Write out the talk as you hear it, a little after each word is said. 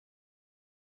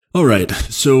All right,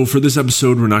 so for this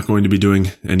episode, we're not going to be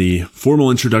doing any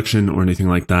formal introduction or anything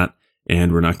like that,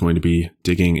 and we're not going to be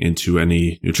digging into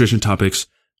any nutrition topics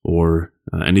or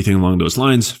anything along those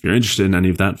lines. If you're interested in any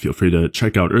of that, feel free to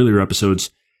check out earlier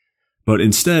episodes. But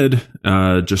instead,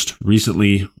 just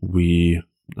recently, we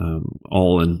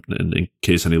all, and in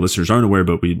case any listeners aren't aware,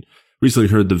 but we recently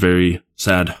heard the very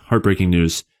sad, heartbreaking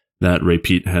news that Ray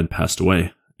Peat had passed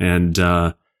away, and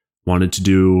wanted to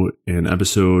do an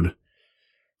episode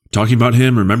talking about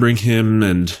him, remembering him,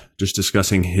 and just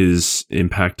discussing his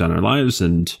impact on our lives,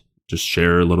 and just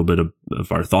share a little bit of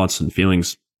our thoughts and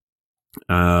feelings.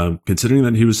 Considering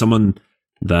that he was someone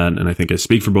that, and I think I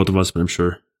speak for both of us, but I'm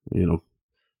sure,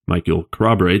 Mike, you'll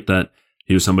corroborate that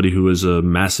he was somebody who was a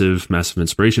massive, massive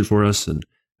inspiration for us, and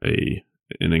an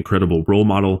incredible role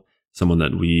model, someone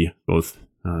that we both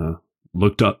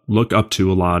look up to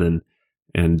a lot, and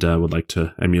would like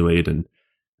to emulate and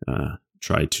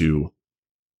try to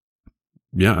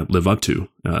live up to.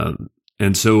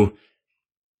 And so,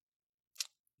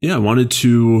 I wanted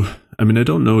to, I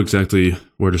don't know exactly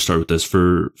where to start with this.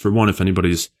 For one, if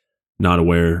anybody's not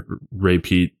aware, Ray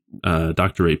Peat,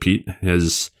 Dr. Ray Peat,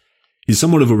 he's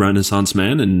somewhat of a Renaissance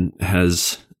man and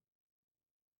has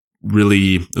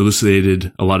really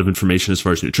elucidated a lot of information as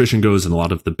far as nutrition goes and a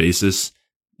lot of the basis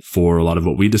for a lot of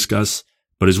what we discuss.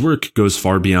 But his work goes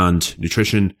far beyond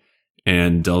nutrition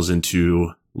and delves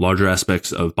into larger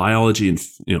aspects of biology and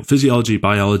physiology,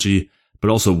 biology, but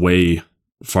also way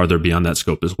farther beyond that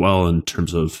scope as well in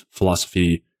terms of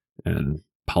philosophy and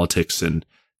politics and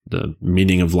the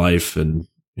meaning of life and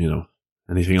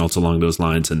anything else along those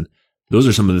lines. And those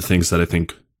are some of the things that I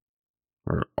think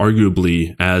are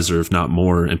arguably as, or if not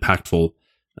more, impactful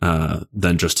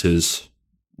than just his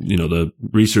the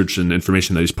research and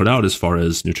information that he's put out as far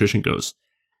as nutrition goes.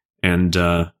 And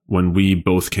when we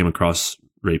both came across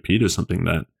Ray Peat, is something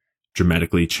that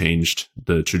dramatically changed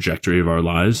the trajectory of our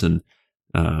lives. And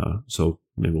so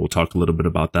maybe we'll talk a little bit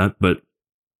about that. But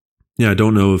I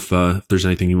don't know if there's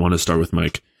anything you want to start with,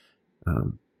 Mike.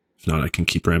 If not, I can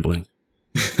keep rambling.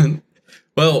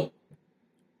 Well,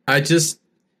 I guess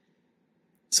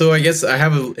I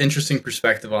have an interesting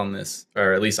perspective on this,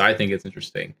 or at least I think it's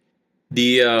interesting.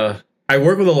 I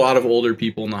work with a lot of older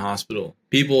people in the hospital,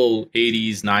 people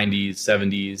 80s, 90s,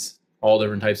 70s, all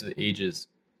different types of ages.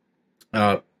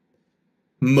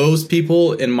 Most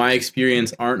people, in my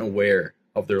experience, aren't aware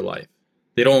of their life.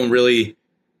 They don't really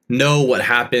know what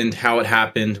happened, how it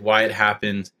happened, why it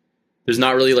happened. There's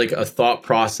not really like a thought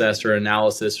process or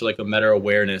analysis or like a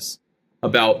meta-awareness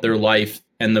about their life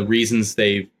and the reasons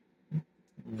they've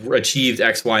achieved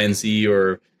X, Y, and Z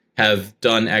or have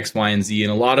done X, Y, and Z.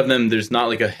 And a lot of them, there's not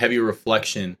like a heavy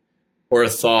reflection or a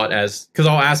thought because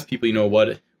I'll ask people,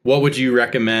 what would you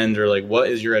recommend, or like, what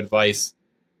is your advice?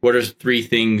 What are 3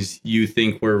 things you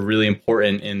think were really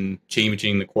important in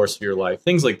changing the course of your life?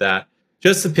 Things like that,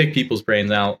 just to pick people's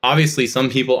brains out. Obviously, some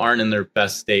people aren't in their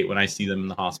best state when I see them in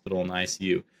the hospital in the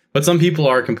ICU, but some people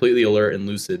are completely alert and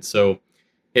lucid. So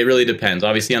it really depends.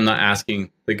 Obviously, I'm not asking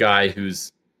the guy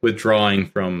who's withdrawing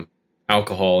from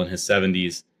alcohol in his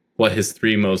 70s what his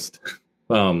 3 most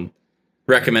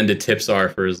recommended tips are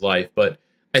for his life. But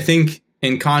I think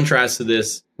in contrast to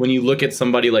this, when you look at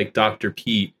somebody like Dr.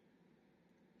 Peat,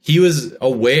 he was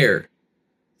aware.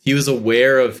 He was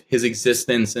aware of his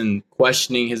existence and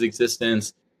questioning his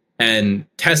existence and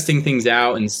testing things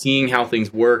out and seeing how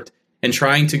things worked and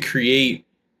trying to create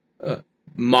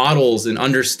models and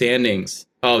understandings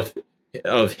of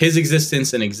his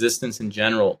existence and existence in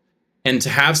general. And to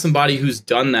have somebody who's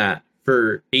done that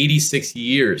for 86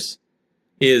 years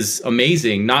is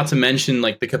amazing, not to mention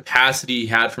like the capacity he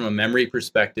had from a memory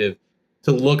perspective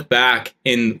to look back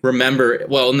and remember,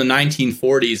 well, in the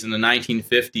 1940s and the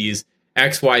 1950s,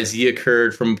 XYZ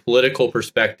occurred from a political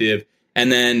perspective,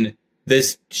 and then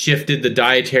this shifted the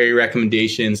dietary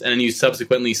recommendations, and then you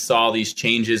subsequently saw these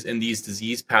changes in these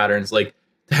disease patterns. Like,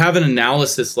 to have an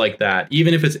analysis like that,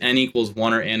 even if it's N equals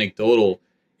 1 or anecdotal,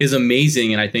 is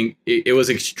amazing. And I think it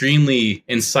was extremely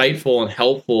insightful and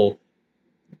helpful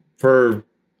for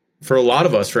a lot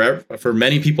of us, for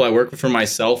many people I work with, for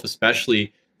myself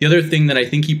especially. The other thing that I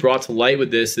think he brought to light with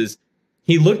this is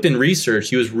he looked in research,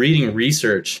 he was reading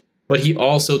research, but he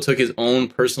also took his own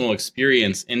personal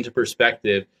experience into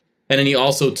perspective. And then he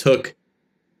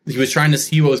was trying to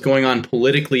see what was going on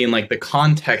politically in like the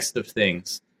context of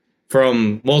things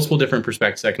from multiple different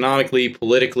perspectives, economically,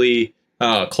 politically,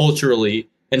 culturally,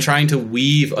 and trying to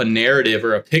weave a narrative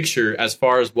or a picture as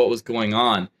far as what was going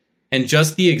on. And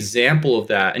just the example of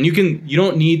that, and you can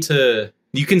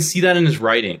see that in his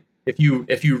writing. If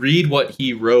you read what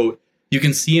he wrote, you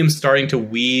can see him starting to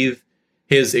weave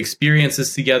his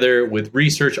experiences together with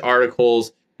research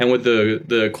articles and with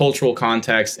the cultural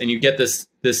context, and you get this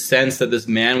sense that this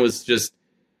man was just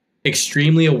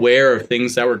extremely aware of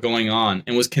things that were going on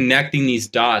and was connecting these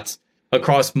dots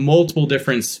across multiple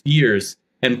different spheres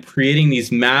and creating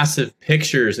these massive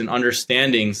pictures and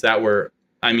understandings that were,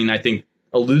 I think,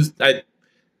 elucidated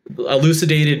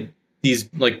these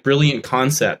like brilliant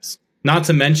concepts. Not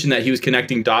to mention that he was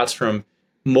connecting dots from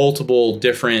multiple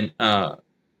different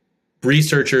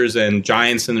researchers and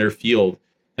giants in their field.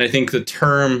 And I think the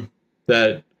term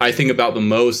that I think about the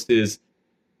most is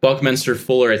Buckminster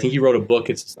Fuller. I think he wrote a book.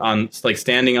 It's like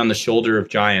standing on the shoulder of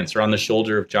giants, or on the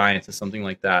shoulder of giants, or something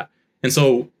like that. And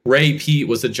so Ray Peat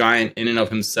was a giant in and of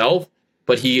himself,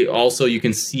 but he also, you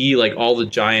can see like all the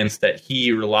giants that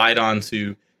he relied on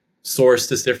to source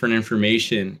this different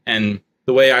information. And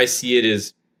the way I see it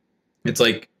is, it's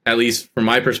like, at least from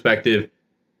my perspective,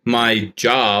 my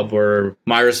job or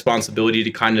my responsibility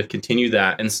to kind of continue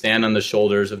that and stand on the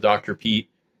shoulders of Dr. Peat,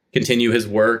 continue his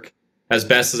work as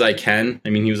best as I can. I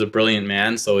mean, he was a brilliant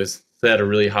man, so he's set a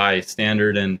really high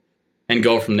standard and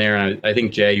go from there. And I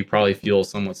think, Jay, you probably feel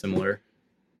somewhat similar.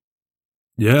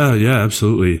 Yeah,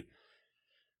 absolutely.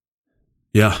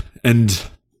 Yeah. And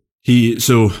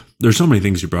so there's so many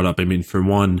things you brought up. I mean, for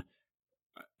one,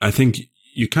 I think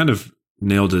you kind of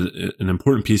nailed an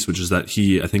important piece, which is that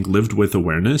he, I think, lived with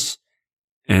awareness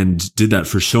and did that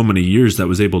for so many years that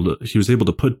he was able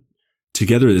to put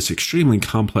together this extremely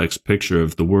complex picture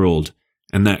of the world.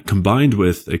 And that combined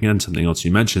with, again, something else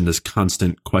you mentioned, this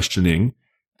constant questioning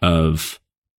of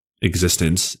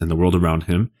existence and the world around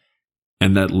him.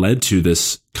 And that led to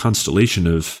this constellation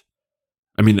of,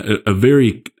 a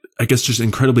very, I guess, just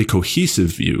incredibly cohesive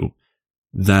view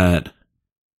that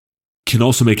can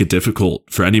also make it difficult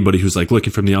for anybody who's like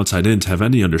looking from the outside in to have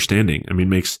any understanding.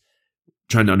 Makes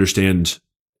trying to understand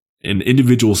an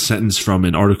individual sentence from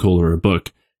an article or a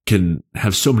book can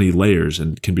have so many layers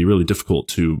and can be really difficult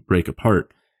to break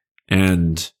apart.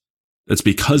 And that's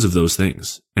because of those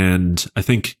things. And I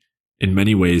think in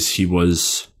many ways he's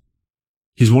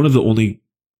one of the only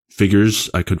figures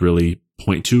I could really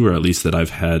point to, or at least that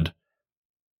I've had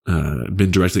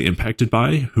been directly impacted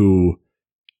by, who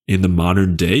in the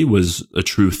modern day was a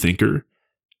true thinker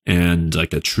and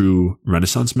like a true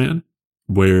Renaissance man,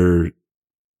 where,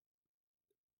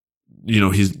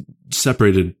 he's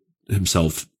separated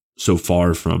himself so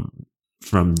far from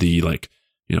the, like,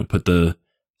 put the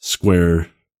square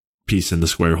piece in the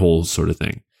square hole sort of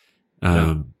thing.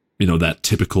 That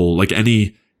typical, like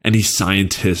any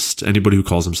scientist, anybody who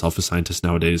calls himself a scientist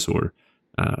nowadays, or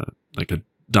like a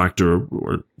doctor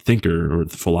or thinker or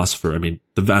philosopher,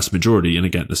 the vast majority, and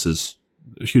again, this is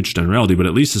a huge generality, but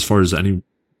at least as far as the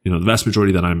vast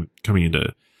majority that I'm coming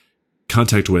into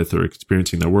contact with or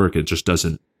experiencing their work, it just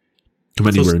doesn't come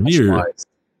anywhere near.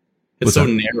 It's so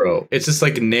narrow. It's just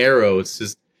like narrow. It's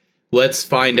just, let's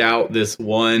find out this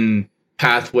one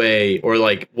pathway, or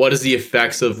like, what is the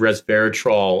effects of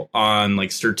resveratrol on like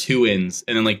sirtuins,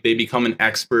 and then like they become an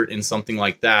expert in something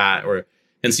like that,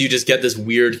 and so you just get this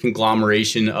weird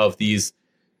conglomeration of these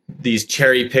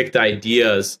cherry picked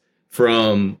ideas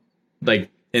from like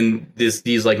in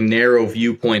these like narrow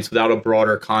viewpoints without a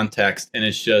broader context, and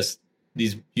it's just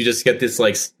you just get this,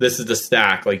 like, this is the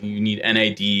stack, like you need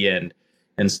NAD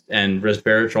and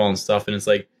resveratrol and stuff, and it's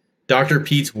like Dr.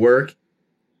 Peat's work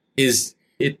is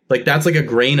like that's like a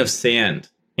grain of sand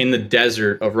in the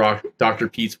desert of Dr.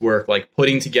 Peat's work, like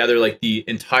putting together like the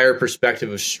entire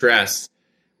perspective of stress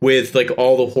with like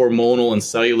all the hormonal and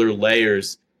cellular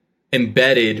layers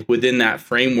embedded within that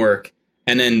framework,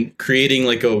 and then creating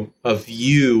like a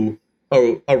view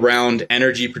around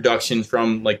energy production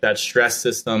from like that stress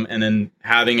system, and then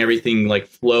having everything like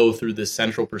flow through this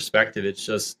central perspective. It's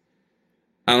just,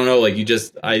 I don't know, like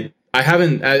I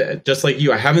haven't, just like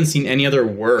you, I haven't seen any other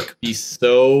work be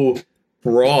so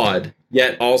broad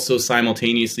yet also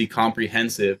simultaneously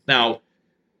comprehensive. Now,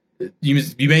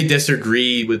 you may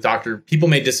disagree with people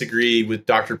may disagree with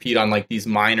Dr. Peat on like these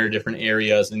minor different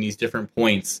areas and these different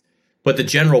points, but the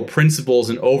general principles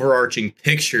and overarching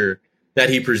picture that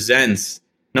he presents,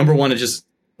 number one, is just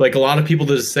like a lot of people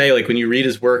just say, like when you read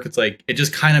his work, it's like, it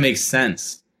just kind of makes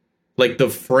sense. Like the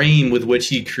frame with which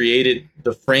he created,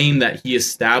 the frame that he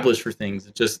established for things,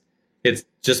 it just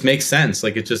makes sense.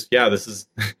 Like it just, yeah, this is,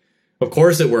 of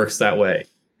course it works that way.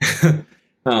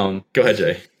 Go ahead,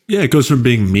 Jay. Yeah, it goes from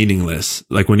being meaningless,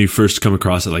 like when you first come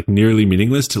across it, like nearly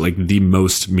meaningless, to like the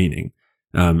most meaning.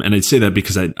 And I'd say that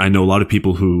because I know a lot of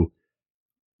people who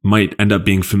might end up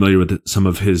being familiar with some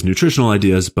of his nutritional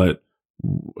ideas, but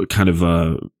kind of,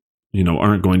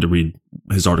 aren't going to read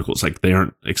his articles. Like they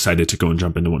aren't excited to go and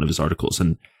jump into one of his articles.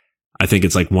 And I think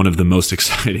it's like one of the most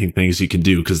exciting things you can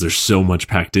do because there's so much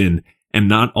packed in and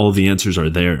not all the answers are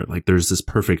there. Like there's this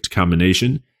perfect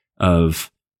combination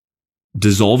of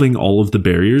dissolving all of the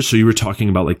barriers. So you were talking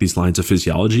about like these lines of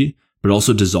physiology, but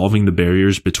also dissolving the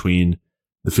barriers between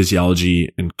the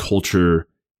physiology and culture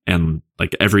and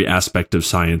like every aspect of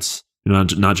science,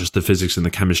 not just the physics and the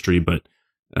chemistry, but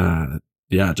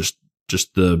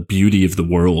just the beauty of the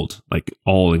world, like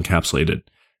all encapsulated.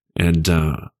 And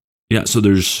so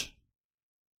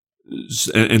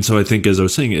so I think, as I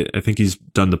was saying, I think he's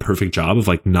done the perfect job of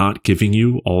like not giving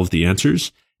you all of the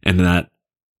answers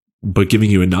but giving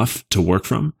you enough to work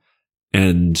from.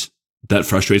 And that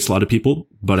frustrates a lot of people.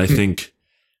 But I think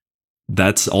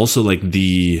that's also like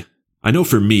I know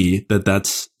for me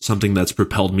that's something that's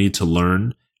propelled me to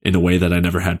learn in a way that I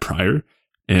never had prior.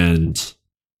 And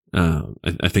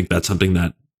I think that's something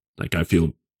that like I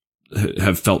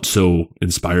have felt so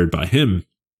inspired by him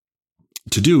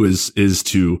to do is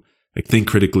to like think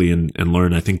critically and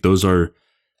learn. I think those are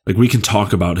like, we can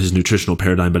talk about his nutritional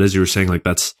paradigm, but as you were saying, like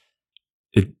that's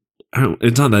it.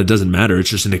 It's not that it doesn't matter. It's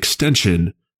just an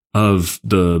extension of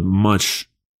the much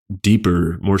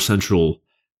deeper, more central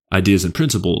ideas and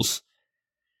principles.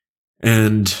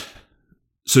 And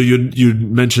so you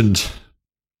mentioned,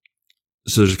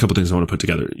 so there's a couple things I want to put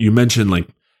together. You mentioned like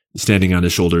standing on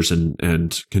his shoulders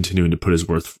and continuing to put his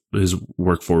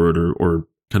work forward or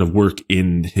kind of work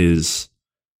in his,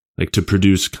 like to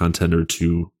produce content or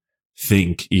to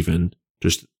think even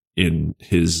just in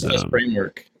his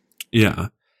framework. Yeah.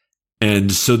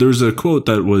 And so there's a quote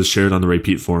that was shared on the Ray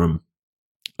Peat forum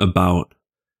about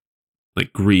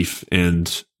like grief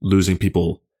and losing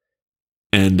people.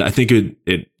 And I think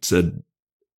it said,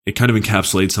 it kind of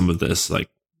encapsulates some of this,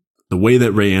 like the way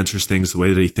that Ray answers things, the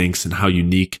way that he thinks and how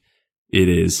unique it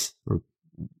is.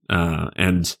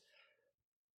 And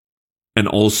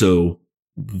also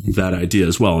that idea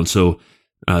as well. And so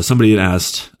somebody had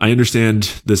asked, I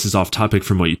understand this is off topic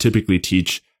from what you typically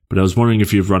teach, but I was wondering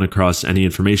if you've run across any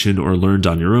information or learned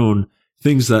on your own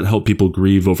things that help people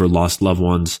grieve over lost loved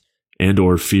ones and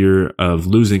or fear of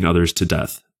losing others to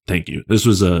death. Thank you. This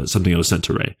was something that was sent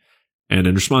to Ray. And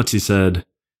in response, he said,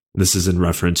 this is in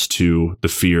reference to the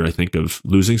fear, I think, of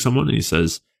losing someone. And he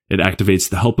says, it activates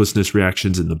the helplessness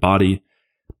reactions in the body,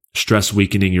 stress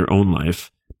weakening your own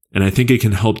life. And I think it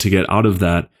can help to get out of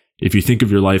that if you think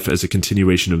of your life as a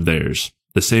continuation of theirs,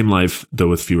 the same life, though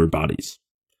with fewer bodies.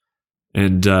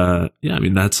 And I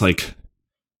mean, that's like,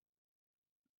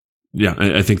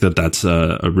 I think that's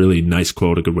a really nice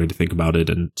quote, a good way to think about it,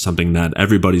 and something that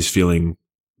everybody's feeling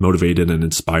motivated and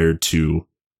inspired to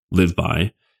live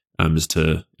by, is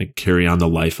to like, carry on the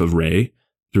life of Ray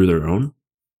through their own.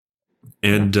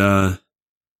 And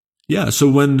so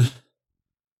when,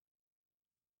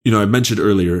 I mentioned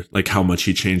earlier, like how much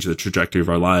he changed the trajectory of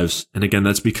our lives. And again,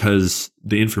 that's because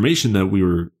the information that we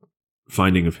were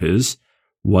finding of his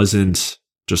wasn't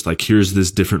just like, here's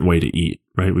this different way to eat,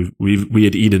 right? We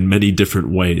had eaten many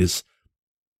different ways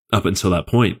up until that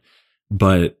point,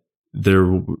 but there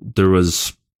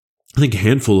was, I think, a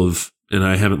handful of, and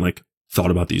I haven't like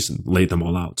thought about these and laid them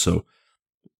all out. So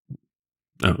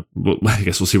I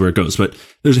guess we'll see where it goes, but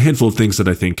there's a handful of things that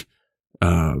I think,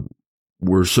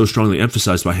 were so strongly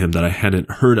emphasized by him that I hadn't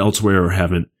heard elsewhere or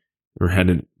hadn't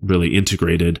really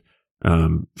integrated,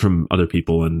 from other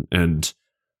people. And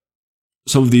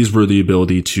some of these were the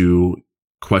ability to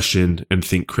question and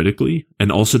think critically,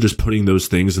 and also just putting those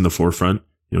things in the forefront.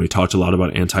 He talked a lot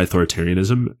about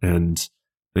anti-authoritarianism, and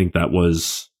I think that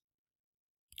was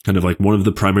kind of like one of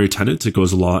the primary tenets. It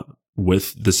goes a lot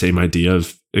with the same idea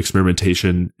of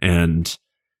experimentation and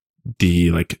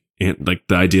the the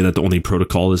idea that the only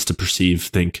protocol is to perceive,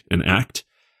 think, and act.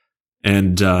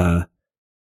 And that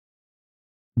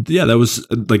was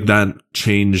like, that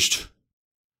changed.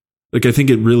 Like, I think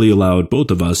it really allowed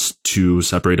both of us to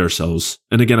separate ourselves.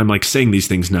 And again, I'm like saying these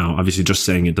things now. Obviously, just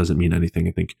saying it doesn't mean anything.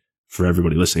 I think for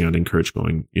everybody listening, I'd encourage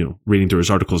going, reading through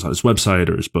his articles on his website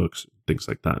or his books, things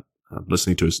like that,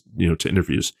 listening to his, to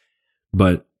interviews.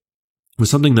 But it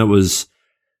was something that was,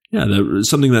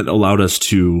 something that allowed us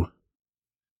to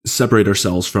separate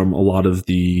ourselves from a lot of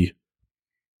the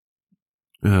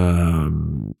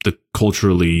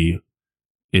culturally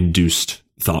induced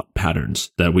thought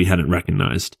patterns that we hadn't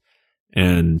recognized,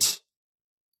 and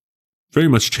very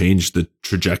much changed the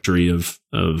trajectory of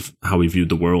how we viewed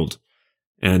the world.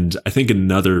 And I think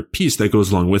another piece that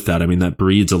goes along with that, I mean, that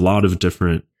breeds a lot of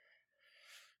different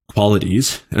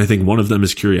qualities. And I think one of them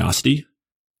is curiosity,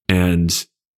 and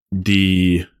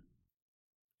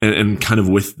kind of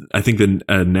with, I think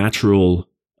a natural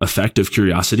effect of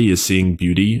curiosity is seeing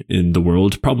beauty in the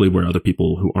world, probably where other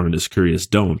people who aren't as curious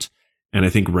don't. And I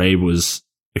think Ray was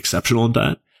exceptional at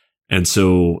that. And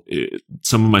so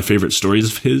some of my favorite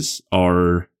stories of his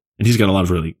are, and he's got a lot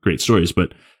of really great stories,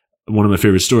 but one of my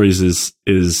favorite stories is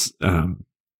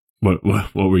what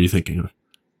were you thinking of?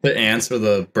 The ants or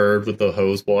the bird with the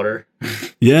hose water.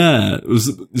 Yeah. It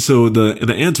was, so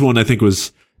the ants one, I think,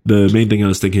 was the main thing I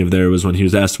was thinking of there was when he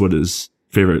was asked what his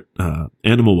favorite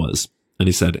animal was. And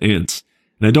he said ants.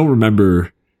 And I don't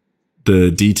remember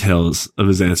the details of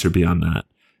his answer beyond that.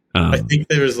 I think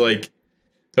there was like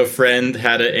a friend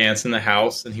had ants in the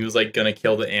house and he was like going to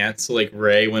kill the ants. So like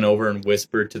Ray went over and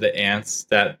whispered to the ants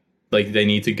that like they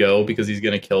need to go because he's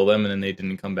going to kill them. And then they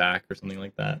didn't come back or something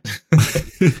like that.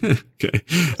 Okay.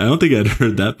 I don't think I'd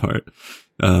heard that part.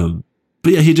 But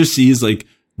yeah, he just sees like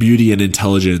beauty and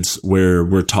intelligence where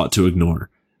we're taught to ignore.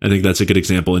 I think that's a good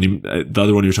example. And the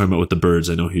other one you were talking about with the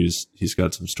birds, I know he's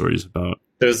got some stories about.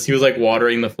 He was like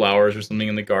watering the flowers or something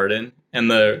in the garden, and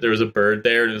there was a bird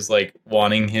there, and it was like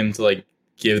wanting him to like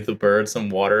give the bird some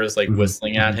water, is like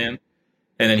whistling at him,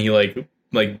 and then he like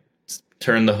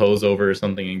turned the hose over or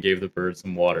something and gave the bird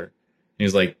some water. And he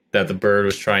was like that the bird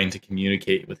was trying to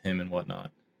communicate with him and whatnot.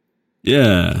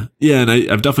 Yeah, and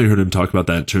I've definitely heard him talk about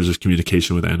that in terms of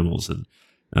communication with animals and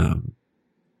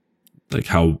like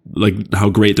how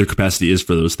great their capacity is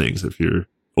for those things if you're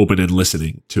open and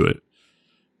listening to it.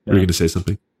 Yeah. Were you going to say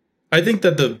something? I think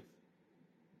that the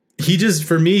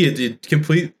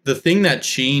thing that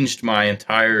changed my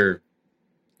entire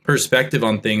perspective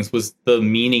on things was the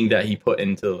meaning that he put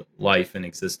into life and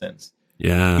existence.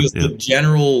 Yeah. Because the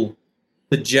general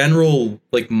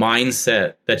like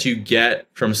mindset that you get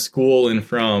from school and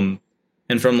from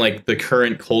like the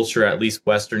current culture, at least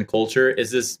Western culture,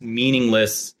 is this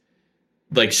meaningless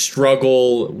like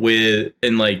struggle with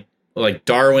and like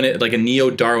Darwin, like a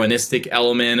neo-Darwinistic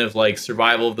element of like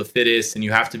survival of the fittest, and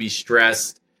you have to be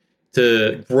stressed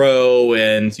to grow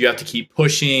and you have to keep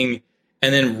pushing.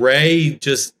 And then Ray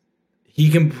he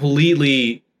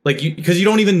completely because you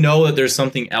don't even know that there's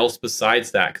something else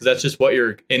besides that, because that's just what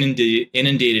you're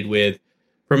inundated with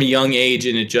from a young age,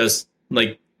 and it just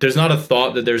like there's not a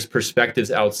thought that there's perspectives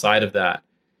outside of that.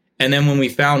 And then when we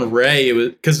found Ray, it was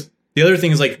because the other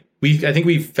thing is like I think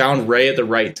we found Ray at the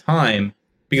right time,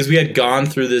 because we had gone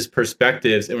through this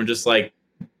perspectives and we're just like,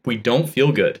 we don't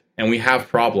feel good and we have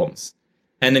problems.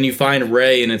 And then you find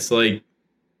Ray and it's like,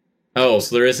 oh,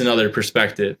 so there is another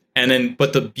perspective. And then,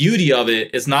 but the beauty of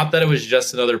it is not that it was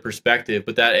just another perspective,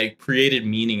 but that it created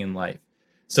meaning in life.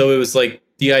 So it was like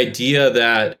the idea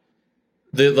that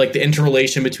the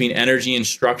interrelation between energy and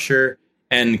structure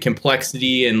and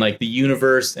complexity and like the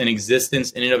universe and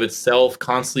existence in and of itself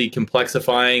constantly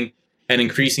complexifying and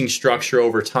increasing structure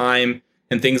over time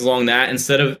and things along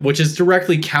that, which is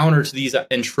directly counter to these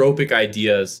entropic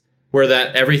ideas where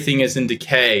that everything is in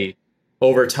decay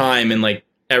over time and like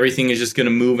everything is just going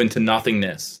to move into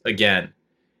nothingness again.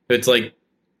 It's like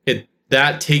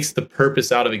that takes the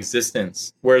purpose out of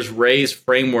existence. Whereas Ray's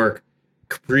framework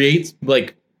creates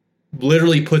like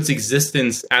literally puts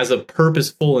existence as a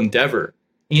purposeful endeavor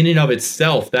in and of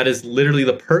itself. That is literally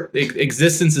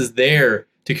existence is there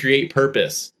to create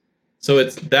purpose. So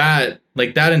it's that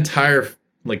entire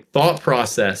like thought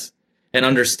process and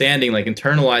understanding, like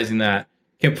internalizing that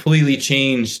completely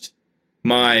changed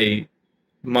my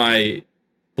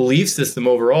belief system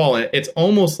overall. And it's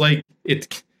almost like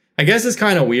I guess it's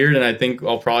kind of weird, and I think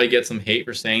I'll probably get some hate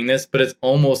for saying this, but it's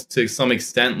almost to some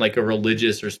extent like a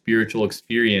religious or spiritual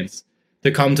experience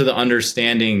to come to the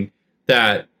understanding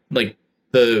that like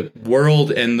the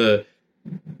world and the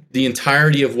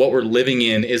entirety of what we're living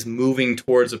in is moving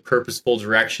towards a purposeful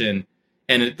direction,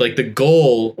 and like the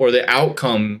goal or the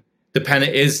outcome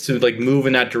dependent is to like move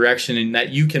in that direction, and that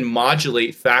you can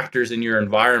modulate factors in your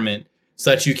environment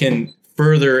so that you can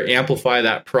further amplify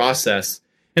that process.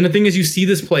 And the thing is, you see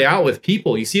this play out with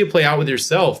people. You see it play out with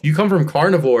yourself. You come from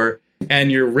carnivore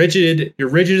and you're rigid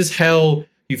as hell.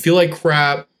 You feel like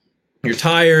crap. You're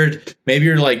tired. Maybe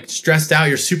you're like stressed out.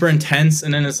 You're super intense.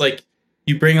 And then it's like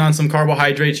you bring on some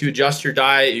carbohydrates, you adjust your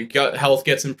diet, your gut health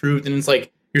gets improved. And it's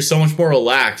like you're so much more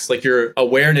relaxed. Like your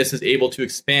awareness is able to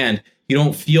expand. You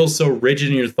don't feel so rigid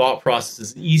in your thought process.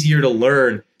 It's easier to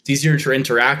learn. It's easier to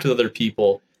interact with other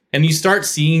people. And you start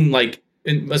seeing like,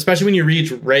 especially when you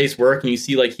read Ray's work and you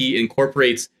see like he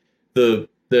incorporates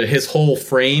his whole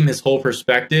frame, his whole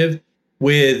perspective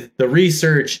with the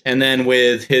research, and then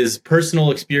with his personal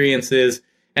experiences,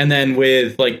 and then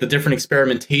with like the different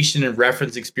experimentation and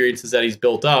reference experiences that he's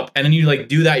built up. And then you like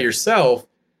do that yourself,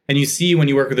 and you see when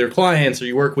you work with your clients or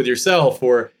you work with yourself,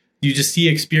 or you just see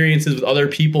experiences with other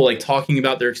people like talking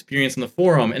about their experience in the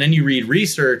forum. And then you read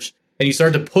research and you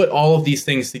start to put all of these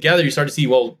things together. You start to see,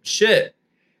 well, shit,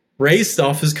 Ray's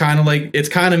stuff is kind of like, it's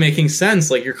kind of making sense.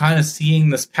 Like you're kind of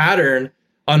seeing this pattern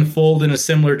unfold in a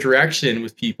similar direction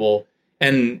with people.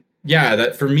 And yeah,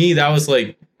 that for me, that was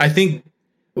like, I think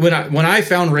when I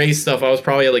found Ray's stuff, I was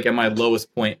probably like at my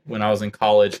lowest point when I was in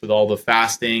college with all the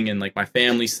fasting and like my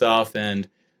family stuff and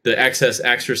the excess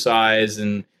exercise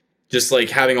and just like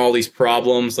having all these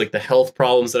problems, like the health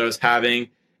problems that I was having.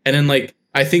 And then like,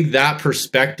 I think that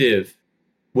perspective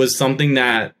was something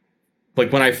that,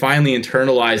 like when I finally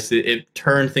internalized it, it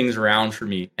turned things around for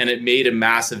me, and it made a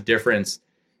massive difference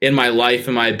in my life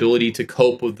and my ability to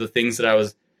cope with the things that I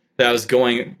was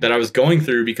going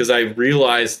through, because I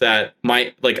realized that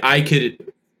I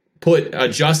could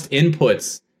adjust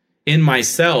inputs in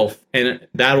myself, and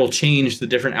that'll change the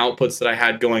different outputs that I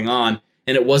had going on.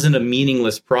 And it wasn't a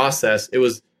meaningless process. It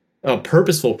was a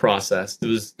purposeful process. It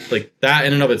was like that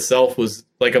in and of itself was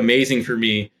like amazing for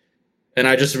me. And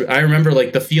I remember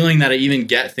like the feeling that I even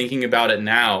get thinking about it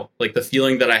now, like the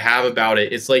feeling that I have about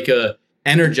it. It's like a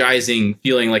energizing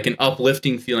feeling, like an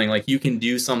uplifting feeling, like you can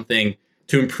do something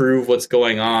to improve what's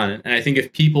going on. And I think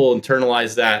if people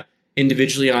internalize that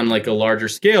individually on like a larger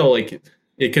scale, like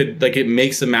it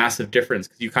makes a massive difference,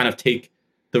 because you kind of take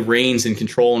the reins and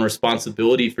control and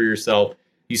responsibility for yourself.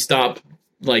 You stop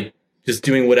like just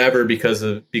doing whatever because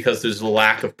there's a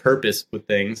lack of purpose with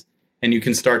things, and you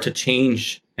can start to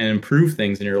change and improve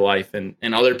things in your life and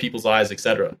other people's eyes,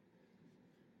 etc.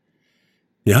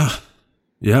 Yeah.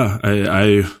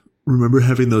 I remember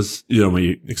having those,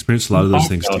 we experienced a lot of those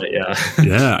things.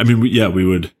 Yeah. I mean, we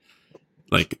would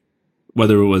like,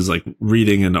 whether it was like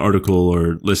reading an article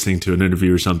or listening to an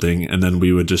interview or something, and then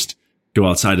we would just go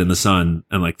outside in the sun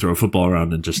and like throw a football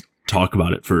around and just talk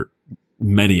about it for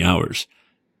many hours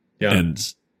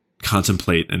and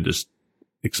contemplate and just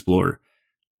explore.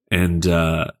 And,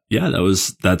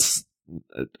 that's,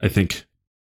 I think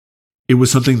it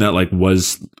was something that like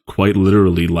was quite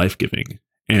literally life-giving.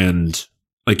 And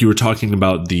like you were talking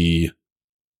about the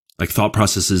like thought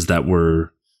processes that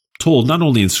were told not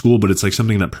only in school, but it's like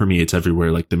something that permeates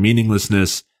everywhere, like the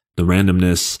meaninglessness, the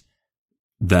randomness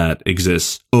that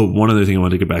exists. Oh, one other thing I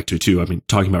wanted to get back to too. I mean,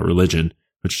 talking about religion,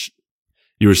 which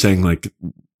you were saying like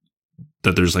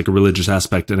that there's like a religious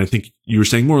aspect. And I think you were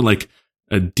saying more like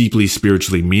a deeply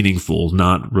spiritually meaningful,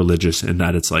 not religious, in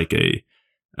that it's like a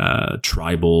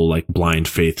tribal, like blind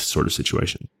faith sort of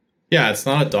situation. Yeah, it's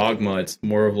not a dogma. It's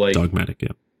more of like dogmatic. Yeah.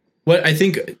 What I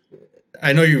think,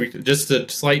 I know you just a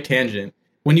slight tangent.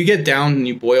 When you get down and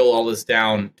you boil all this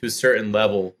down to a certain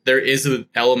level, there is an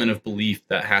element of belief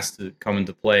that has to come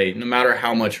into play, no matter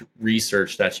how much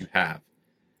research that you have.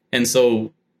 And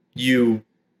so you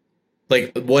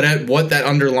like what that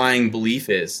underlying belief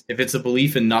is. If it's a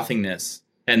belief in nothingness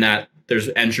and that there's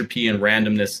entropy and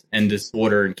randomness and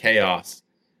disorder and chaos,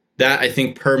 that I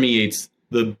think permeates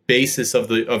the basis of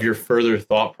your further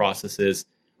thought processes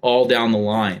all down the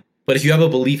line. But if you have a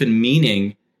belief in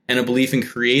meaning and a belief in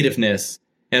creativeness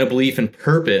and a belief in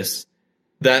purpose,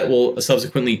 that will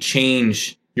subsequently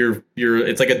change your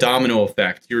it's like a domino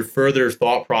effect. Your further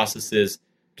thought processes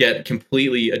get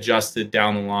completely adjusted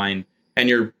down the line, and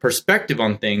your perspective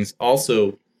on things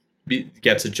also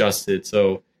gets adjusted.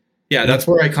 So yeah, that's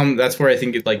where I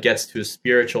think it like gets to a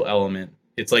spiritual element.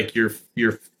 It's like your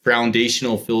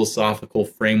foundational philosophical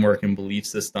framework and belief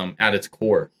system at its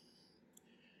core.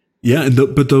 Yeah,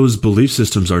 but those belief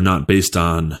systems are not based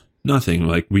on nothing.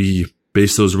 Like we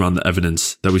base those around the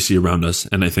evidence that we see around us.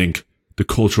 And I think the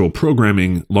cultural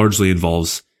programming largely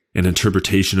involves an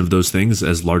interpretation of those things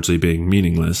as largely being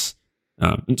meaningless.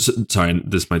 Sorry,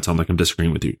 this might sound like I'm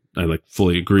disagreeing with you. I like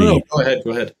fully agree. No, go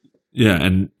ahead. Yeah,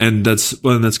 and that's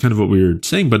kind of what we were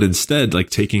saying. But instead,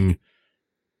 like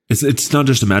it's not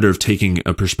just a matter of taking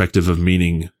a perspective of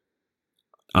meaning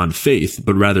on faith,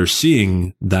 but rather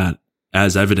seeing that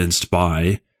as evidenced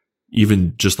by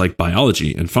even just like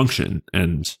biology and function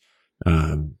and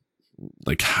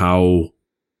like how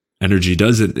energy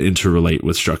does it interrelate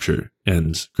with structure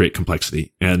and create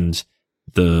complexity, and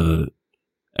the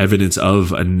evidence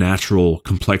of a natural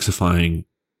complexifying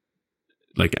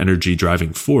like energy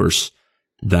driving force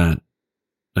that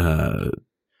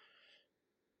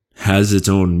has its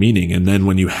own meaning. And then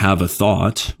when you have a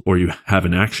thought or you have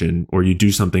an action or you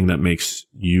do something that makes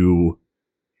you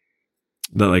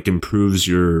that like improves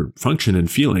your function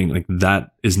and feeling, like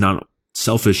that is not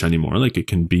selfish anymore. Like it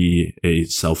can be a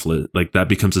selfless, like that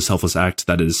becomes a selfless act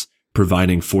that is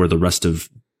providing for the rest of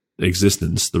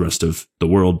existence, the rest of the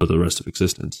world, but the rest of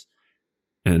existence.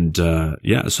 And so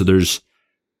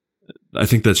I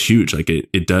think that's huge. Like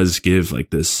it does give like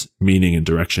this meaning and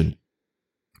direction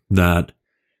that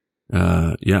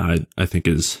I think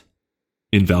is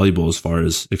invaluable as far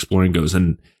as exploring goes.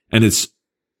 And it's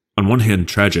on one hand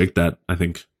tragic that I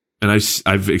think, and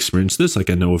I've experienced this. Like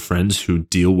I know of friends who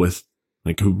deal with,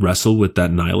 like who wrestle with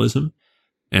that nihilism,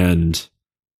 and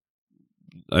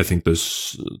I think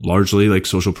there's largely like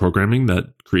social programming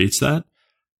that creates that.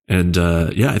 And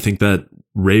I think that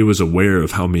Ray was aware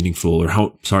of how meaningful or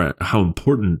how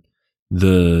important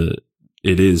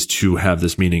it is to have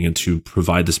this meaning and to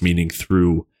provide this meaning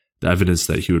through the evidence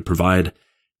that he would provide.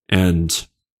 And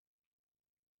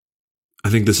I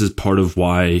think this is part of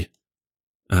why,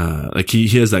 like he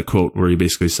has that quote where he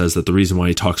basically says that the reason why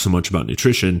he talks so much about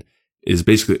nutrition is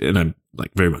basically, and I'm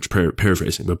like very much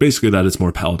paraphrasing, but basically that it's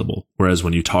more palatable. Whereas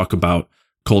when you talk about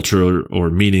culture or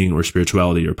meaning or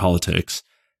spirituality or politics,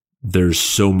 there's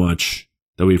so much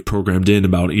that we've programmed in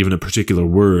about even a particular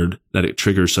word that it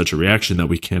triggers such a reaction that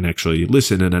we can actually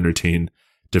listen and entertain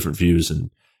different views and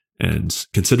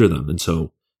consider them. And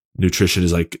so nutrition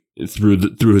is like through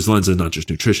his lens, and not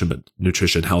just nutrition, but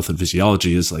nutrition, health, and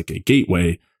physiology is like a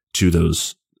gateway to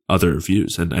those other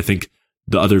views. And I think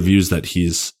the other views that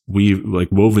we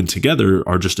like woven together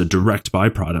are just a direct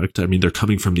byproduct. I mean, they're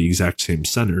coming from the exact same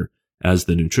center as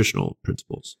the nutritional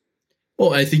principles.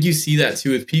 Well, I think you see that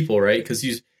too with people, right? Because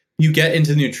you get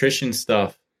into nutrition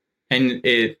stuff, and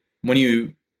when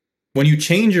you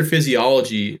change your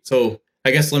physiology. So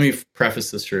I guess let me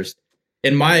preface this first.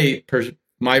 In my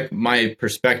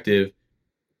perspective,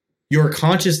 your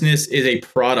consciousness is a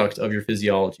product of your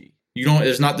physiology.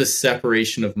 There's not this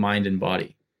separation of mind and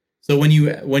body. So when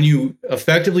you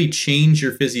effectively change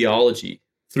your physiology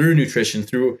through nutrition,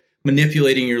 through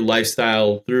manipulating your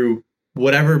lifestyle, through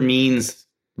whatever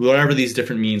these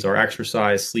different means are,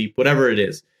 exercise, sleep, whatever it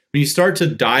is, when you start to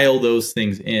dial those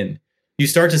things in, you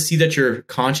start to see that your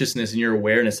consciousness and your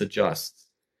awareness adjusts.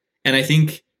 And I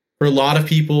think for a lot of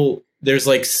people, there's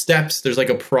like steps, there's like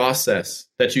a process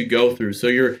that you go through.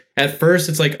 So at first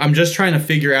it's like, I'm just trying to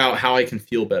figure out how I can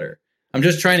feel better. I'm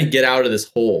just trying to get out of this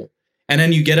hole. And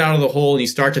then you get out of the hole and you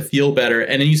start to feel better.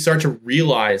 And then you start to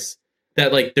realize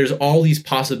that like there's all these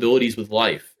possibilities with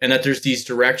life, and that there's these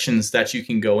directions that you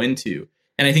can go into.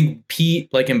 And I think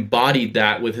Pete like embodied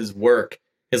that with his work,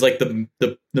 is like the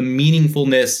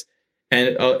meaningfulness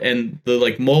and the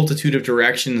like multitude of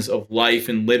directions of life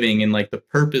and living, and like the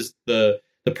purpose, the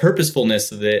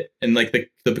purposefulness of it, and like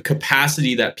the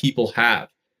capacity that people have,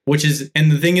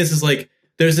 and the thing is like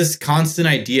there's this constant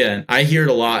idea, and I hear it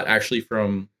a lot actually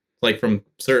from some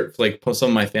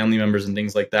of my family members and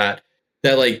things like that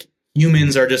like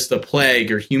humans are just a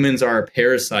plague, or humans are a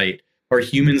parasite, or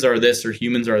humans are this, or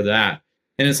humans are that.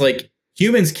 And it's like,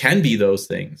 humans can be those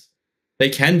things. They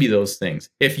can be those things.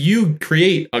 If you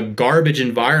create a garbage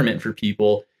environment for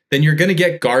people, then you're going to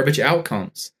get garbage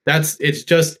outcomes. But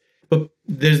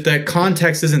that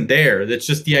context isn't there. That's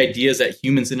just the ideas that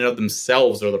humans in and of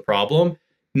themselves are the problem,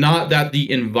 not that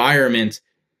the environment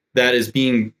that is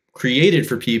being created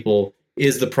for people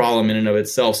is the problem in and of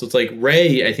itself. So it's like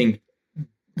Ray, I think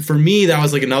for me, that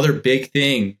was like another big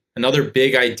thing, another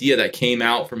big idea that came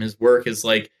out from his work is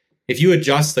like, if you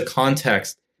adjust the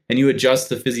context and you adjust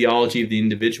the physiology of the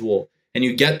individual and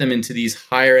you get them into these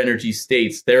higher energy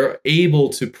states, they're able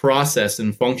to process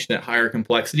and function at higher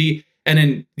complexity. And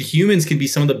then humans can be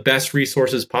some of the best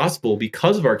resources possible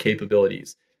because of our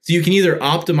capabilities. So you can either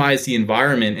optimize the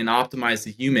environment and optimize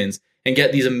the humans and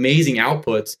get these amazing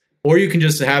outputs, or you can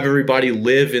just have everybody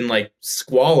live in like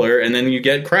squalor and then you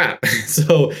get crap.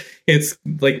 So it's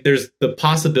like there's the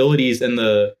possibilities and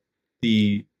the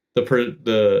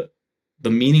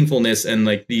meaningfulness and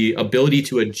like the ability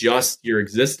to adjust your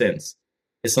existence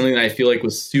is something that I feel like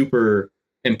was super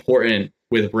important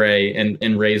with Ray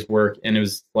and Ray's work. And it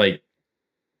was like,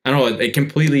 I don't know, it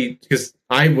completely, because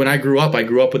when I grew up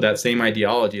with that same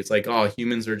ideology. It's like, oh,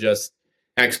 humans are just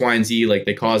X, Y, and Z, like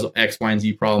they cause X, Y, and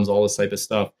Z problems, all this type of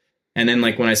stuff. And then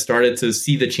like when I started to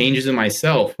see the changes in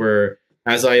myself, where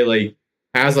as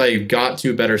I got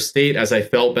to a better state, as I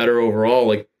felt better overall,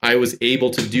 like I was able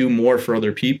to do more for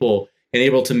other people and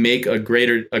able to make a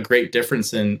great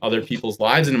difference in other people's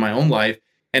lives and in my own life.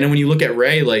 And then when you look at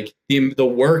Ray, like the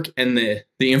work and the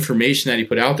information that he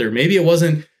put out there, maybe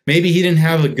he didn't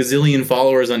have a gazillion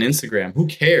followers on Instagram. Who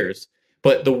cares?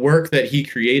 But the work that he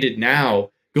created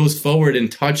now goes forward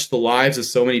and touched the lives of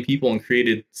so many people and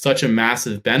created such a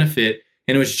massive benefit.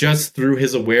 And it was just through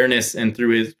his awareness and through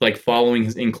his like following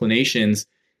his inclinations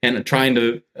and trying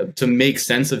to make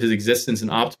sense of his existence and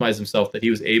optimize himself that he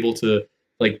was able to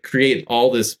like create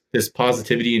all this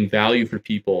positivity and value for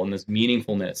people and this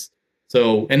meaningfulness.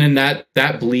 So, and then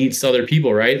that bleeds to other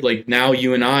people, right? Like now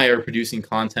you and I are producing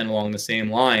content along the same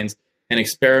lines and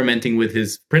experimenting with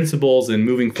his principles and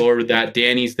moving forward with that.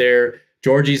 Danny's there,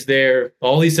 Georgie's there.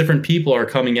 All these different people are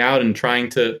coming out and trying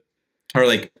to are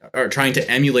like are trying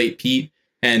to emulate Pete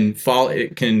and follow,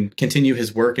 it can continue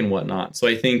his work and whatnot. So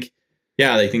I think,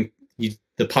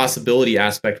 the possibility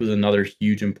aspect was another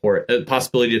huge important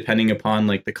possibility, depending upon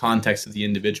like the context of the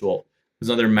individual, was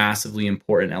another massively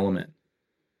important element.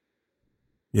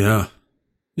 Yeah.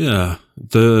 Yeah.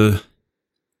 The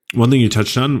one thing you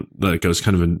touched on, like I was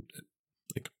kind of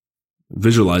like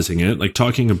visualizing it, like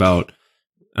talking about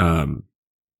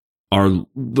our,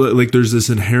 like there's this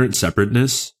inherent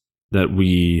separateness that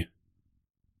we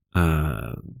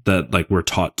that like we're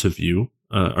taught to view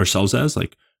ourselves as,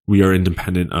 like we are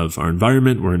independent of our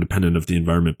environment, we're independent of the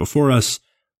environment before us,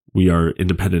 we are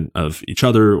independent of each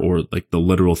other, or like the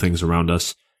literal things around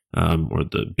us, or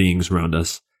the beings around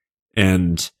us.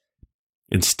 And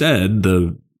instead,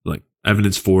 the like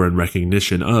evidence for and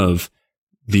recognition of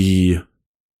the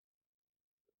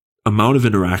amount of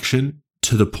interaction,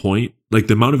 to the point, like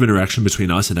the amount of interaction between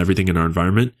us and everything in our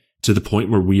environment, to the point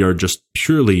where we are just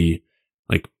purely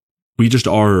like, we just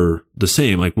are the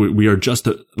same. Like we are just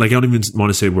like, I don't even want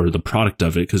to say we're the product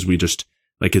of it, because we just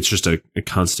like, it's just a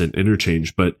constant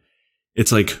interchange. But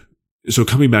it's like, so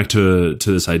coming back to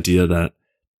this idea that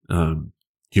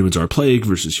humans are a plague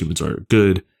versus humans are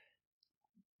good.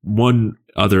 One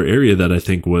other area that I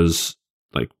think was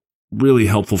like really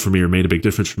helpful for me, or made a big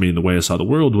difference for me in the way I saw the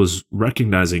world, was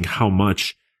recognizing how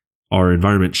much our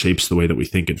environment shapes the way that we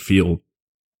think and feel.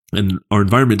 And our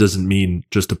environment doesn't mean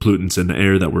just the pollutants in the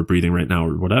air that we're breathing right now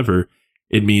or whatever.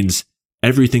 It means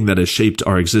everything that has shaped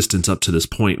our existence up to this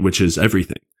point, which is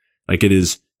everything. Like it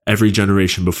is every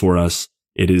generation before us.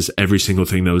 It is every single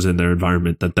thing that was in their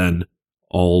environment that then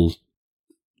all,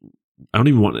 I don't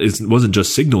even want, it wasn't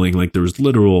just signaling, like there was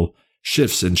literal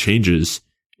shifts and changes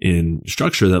in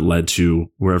structure that led to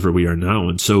wherever we are now.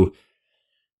 And so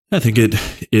I think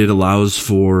it allows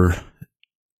for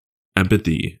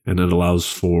empathy, and it allows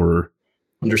for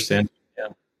understand.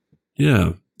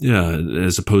 Yeah.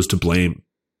 As opposed to blame.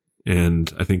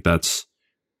 And I think that's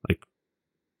like,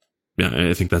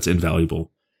 I think that's invaluable.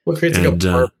 What creates like a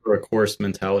par for a course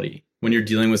mentality when you're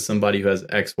dealing with somebody who has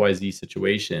XYZ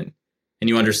situation and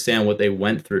you understand what they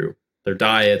went through, their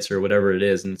diets or whatever it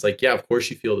is. And it's like, yeah, of course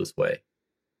you feel this way.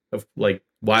 Of like,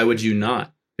 why would you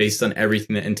not, based on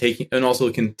everything that, and also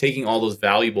taking all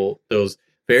those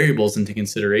variables into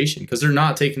consideration, because they're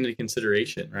not taken into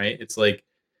consideration, right? It's like,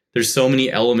 there's so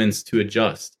many elements to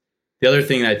adjust. The other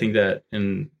thing I think that,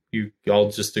 and you go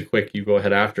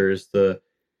ahead after, is the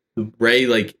Ray,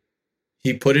 like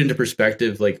he put it into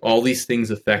perspective, like all these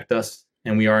things affect us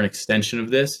and we are an extension of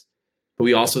this, but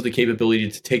we also have the capability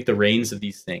to take the reins of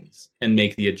these things and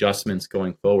make the adjustments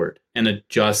going forward and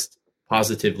adjust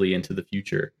positively into the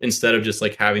future, instead of just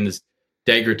like having this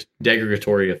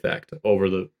degradatory effect over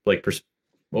the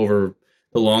over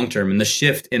the long term. And the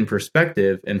shift in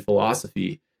perspective and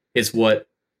philosophy is what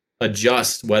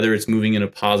adjusts whether it's moving in a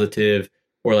positive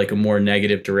or like a more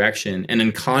negative direction. And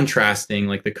in contrasting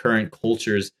like the current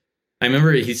cultures, I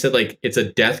remember he said like it's a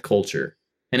death culture,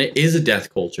 and it is a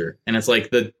death culture. And it's like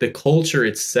the culture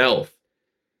itself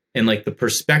and like the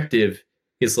perspective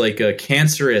is like a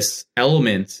cancerous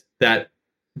element that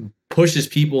pushes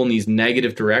people in these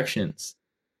negative directions.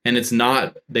 And it's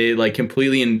not, they like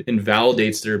completely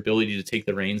invalidates their ability to take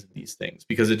the reins of these things,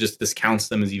 because it just discounts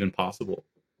them as even possible.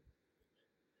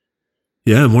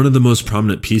 Yeah. And one of the most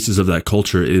prominent pieces of that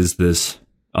culture is this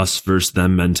us versus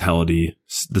them mentality,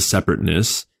 the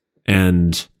separateness.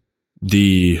 And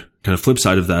the kind of flip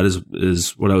side of that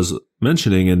is what I was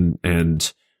mentioning,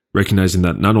 and recognizing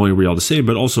that not only are we all the same,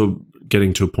 but also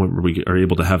getting to a point where we are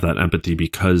able to have that empathy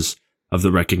because of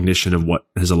the recognition of what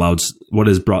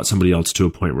has brought somebody else to a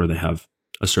point where they have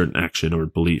a certain action or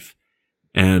belief.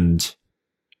 And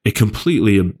it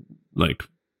completely like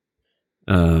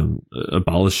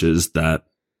abolishes that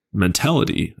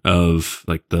mentality of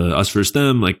like the us versus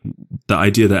them, like the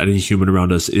idea that any human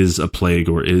around us is a plague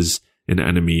or is an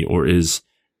enemy or is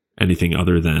anything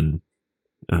other than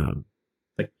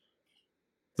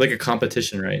like a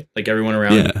competition, right? Like everyone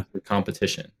around you is a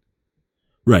competition.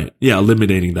 Right. Yeah.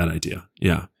 Eliminating that idea.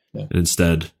 Yeah. And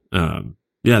instead,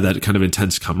 that kind of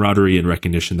intense camaraderie and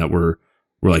recognition that we're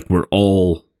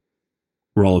all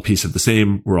a piece of the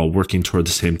same. We're all working toward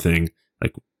the same thing.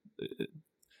 Like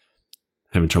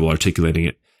having trouble articulating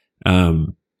it.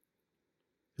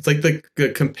 It's like the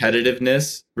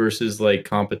competitiveness versus like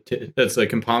competition. That's like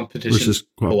competition versus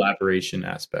collaboration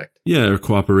aspect. Yeah. Or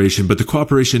cooperation, but the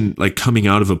cooperation like coming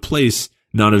out of a place,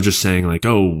 not of just saying like,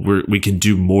 oh, we can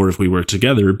do more if we work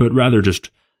together, but rather just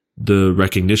the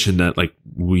recognition that like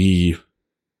we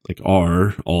like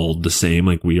are all the same,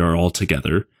 like we are all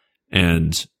together,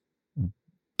 and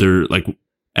they're like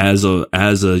as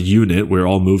a unit, we're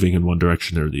all moving in one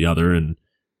direction or the other,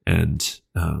 and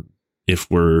if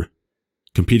we're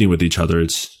competing with each other,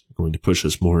 it's going to push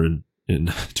us more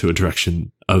in to a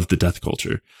direction of the death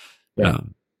culture. Yeah.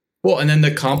 Well, and then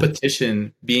the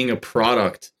competition being a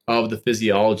product of the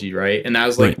physiology, right? And that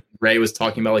was like Ray was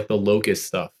talking about, like the locust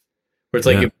stuff, where it's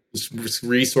like if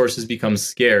resources become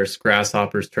scarce,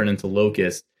 grasshoppers turn into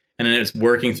locusts, and then it's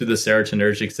working through the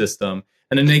serotonergic system,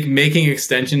 and then making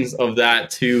extensions of that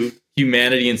to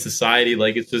humanity and society.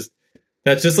 Like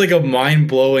that's just like a mind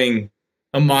blowing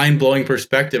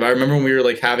perspective. I remember when we were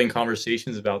like having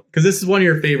conversations about, because this is one of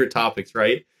your favorite topics,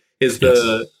 right? Is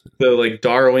the like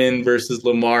Darwin versus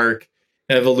Lamarck,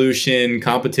 evolution,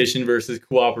 competition versus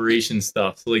cooperation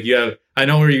stuff. So like I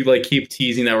know where you like keep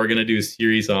teasing that we're gonna do a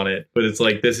series on it, but it's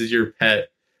like this is your pet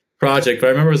project. But I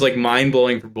remember it was like mind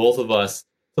blowing for both of us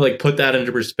to like put that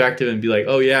into perspective and be like,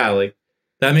 oh yeah, like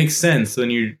that makes sense. And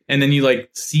then you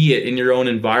like see it in your own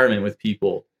environment with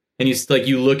people. And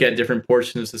you look at different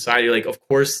portions of society, like, of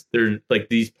course, they're like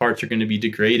these parts are going to be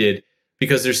degraded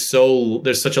because there's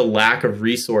such a lack of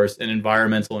resource and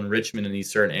environmental enrichment in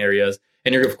these certain areas.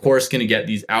 And you're, of course, going to get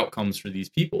these outcomes for these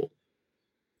people.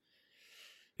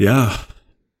 Yeah.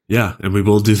 Yeah. And we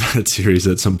will do that series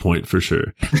at some point for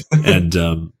sure.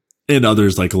 And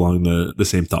others like along the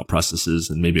same thought processes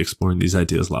and maybe exploring these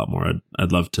ideas a lot more.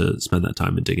 I'd love to spend that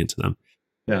time and dig into them.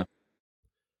 Yeah.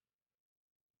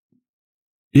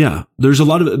 Yeah, there's a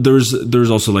lot of there's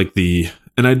also like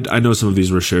and I know some of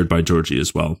these were shared by Georgie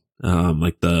as well.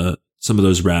 Like some of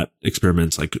those rat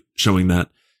experiments, like showing that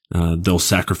they'll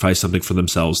sacrifice something for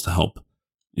themselves to help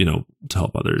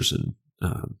others, and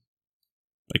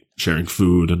like sharing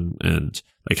food and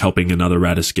like helping another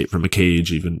rat escape from a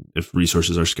cage, even if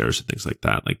resources are scarce and things like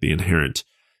that. Like the inherent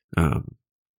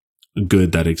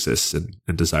good that exists and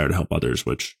desire to help others,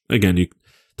 which again,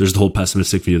 there's the whole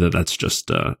pessimistic view that that's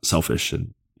just selfish,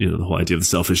 and the whole idea of the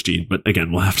selfish gene. But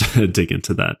again, we'll have to dig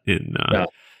into that in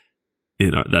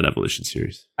that evolution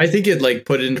series. I think it like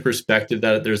put it into perspective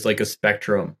that there's like a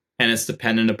spectrum, and it's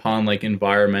dependent upon like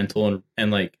environmental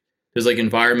and like there's like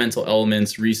environmental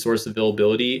elements, resource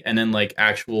availability, and then like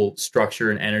actual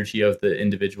structure and energy of the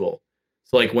individual.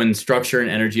 So like when structure and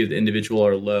energy of the individual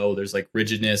are low, there's like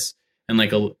rigidness and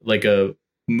like a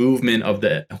movement of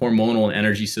the hormonal and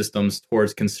energy systems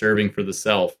towards conserving for the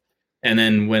self. And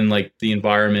then when like the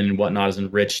environment and whatnot is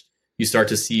enriched, you start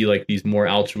to see like these more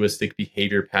altruistic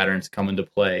behavior patterns come into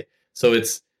play. So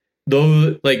it's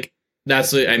though like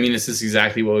this is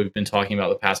exactly what we've been talking about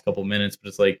the past couple minutes, but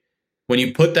it's like when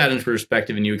you put that into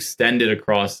perspective and you extend it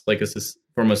across like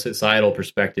from a societal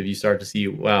perspective, you start to see,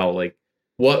 wow, like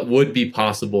what would be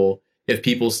possible if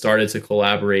people started to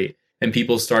collaborate and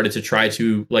people started to try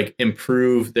to like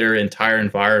improve their entire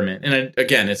environment. And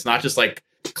again, it's not just like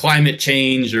climate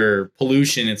change or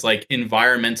pollution. It's like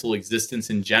environmental existence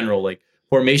in general, like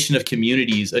formation of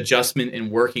communities, adjustment in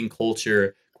working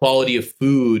culture, quality of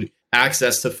food,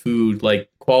 access to food, like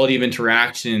quality of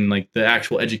interaction, like the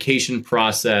actual education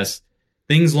process,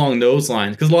 things along those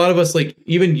lines. Because a lot of us, like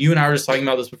even you and I were just talking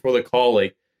about this before the call,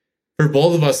 like for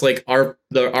both of us, like our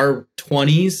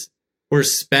 20s were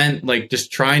spent like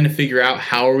just trying to figure out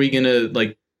how are we going to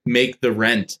like make the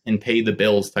rent and pay the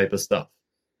bills type of stuff.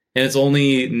 And it's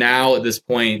only now at this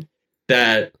point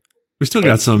that we still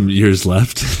got some years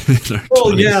left.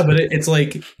 Well, 20s. Yeah, but it's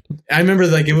like I remember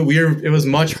like it was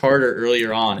much harder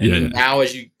earlier on, and now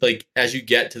as you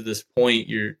get to this point,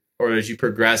 as you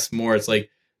progress more, it's like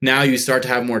now you start to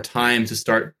have more time to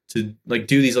start to like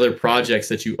do these other projects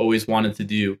that you always wanted to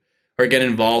do, or get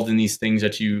involved in these things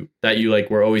that you like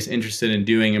were always interested in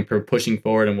doing and pushing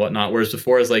forward and whatnot. Whereas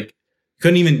before, it's like you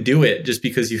couldn't even do it just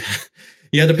because you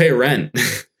had to pay rent.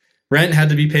 Rent had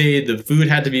to be paid, the food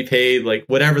had to be paid, like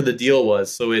whatever the deal was.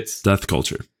 So it's death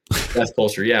culture. Death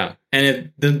culture, yeah.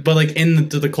 And but like in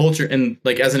the culture and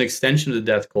like as an extension of the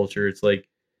death culture, it's like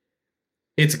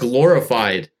it's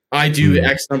glorified. I do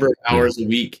X number of hours a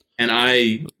week, and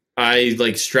I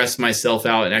like stress myself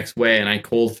out in X way, and I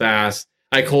cold fast.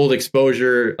 I cold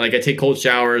exposure, like I take cold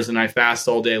showers and I fast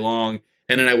all day long,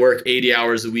 and then I work 80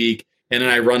 hours a week, and then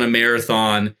I run a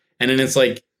marathon, and then it's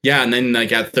like. Yeah, and then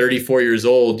like at 34 years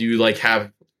old, you like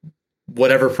have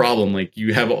whatever problem, like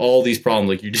you have all these problems,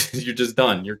 like you're just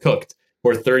done, you're cooked.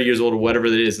 Or 30 years old or whatever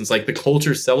it is. It's like the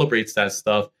culture celebrates that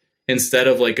stuff instead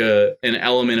of like an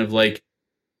element of like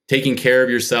taking care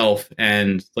of yourself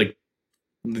and like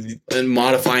and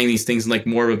modifying these things in like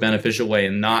more of a beneficial way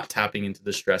and not tapping into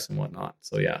the stress and whatnot.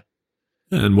 So yeah.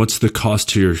 And what's the cost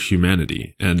to your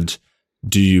humanity? And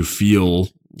do you feel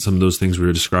some of those things we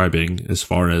were describing as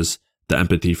far as the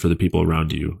empathy for the people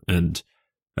around you? And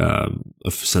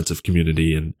a sense of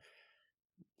community and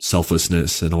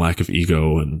selflessness and a lack of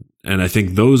ego. And I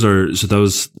think that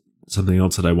was something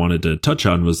else that I wanted to touch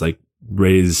on, was like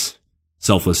Ray's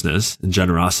selflessness and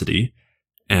generosity.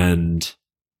 And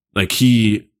like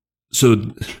so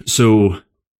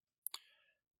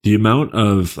the amount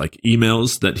of like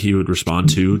emails that he would respond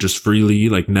to just freely,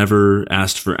 like never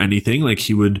asked for anything, like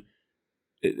he would,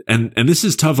 and this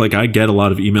is tough. Like I get a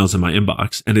lot of emails in my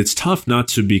inbox, and it's tough not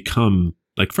to become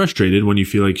like frustrated when you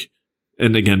feel like,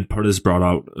 and again, part of this brought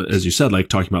out, as you said, like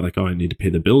talking about like, oh, I need to pay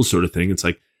the bills sort of thing. It's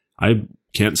like, I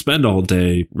can't spend all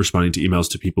day responding to emails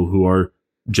to people who are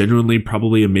genuinely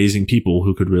probably amazing people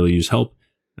who could really use help.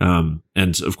 And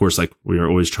of course, like we are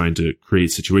always trying to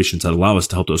create situations that allow us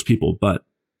to help those people. But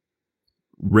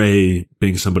Ray,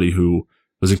 being somebody who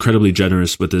was incredibly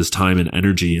generous with his time and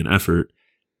energy and effort,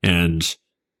 and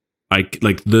I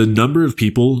like the number of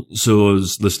people. So I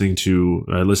listened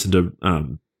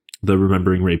to the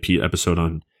Remembering Ray Peat episode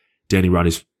on Danny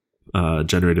Roddy's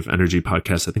Generative Energy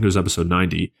podcast. I think it was episode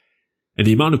 90. And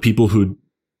the amount of people who,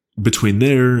 between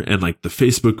there and like the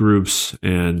Facebook groups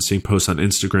and seeing posts on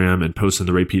Instagram and posts in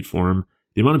the Ray Peat forum,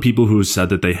 the amount of people who said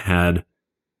that they had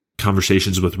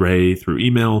conversations with Ray through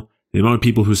email, the amount of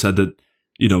people who said that,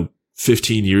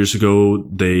 15 years ago,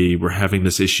 they were having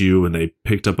this issue and they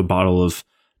picked up a bottle of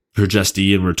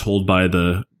Progesti and were told by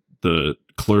the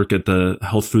clerk at the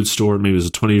health food store, maybe it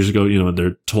was 20 years ago, and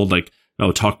they're told like,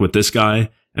 oh, talk with this guy.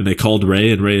 And they called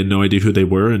Ray, and Ray had no idea who they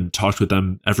were, and talked with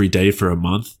them every day for a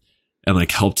month and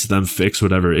like helped them fix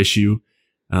whatever issue.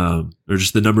 Or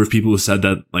just the number of people who said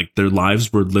that like their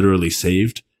lives were literally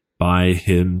saved by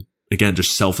him, again,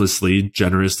 just selflessly,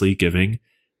 generously giving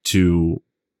to,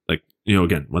 like,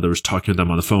 again, whether it was talking to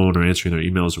them on the phone or answering their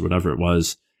emails or whatever it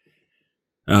was.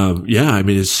 I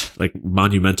mean, it's like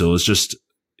monumental. It's just,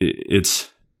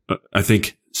 it's, I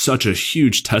think, such a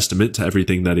huge testament to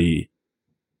everything that he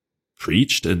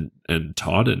preached and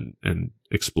taught and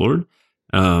explored.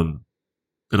 And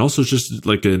also just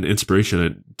like an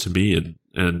inspiration to me.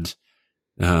 And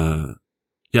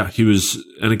he was,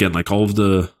 and again, like all of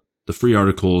the free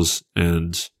articles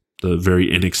and the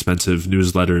very inexpensive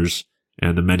newsletters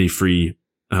and the many free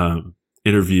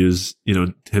interviews,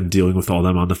 him dealing with all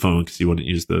them on the phone because he wouldn't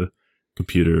use the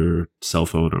computer, cell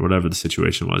phone, or whatever the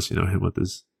situation was, him with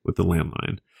the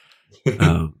landline.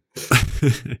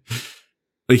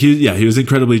 Like he was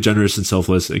incredibly generous and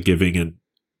selfless and giving, and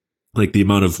like the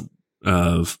amount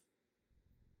of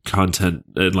content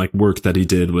and like work that he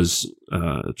did was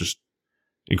just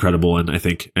incredible. And I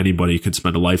think anybody could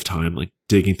spend a lifetime like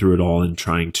digging through it all and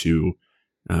trying to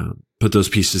put those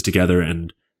pieces together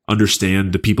and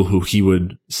understand the people who he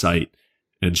would cite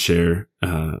and share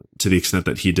to the extent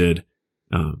that he did.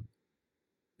 I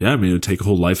mean, it would take a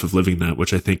whole life of living that,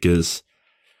 which I think is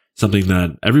something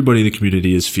that everybody in the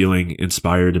community is feeling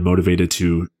inspired and motivated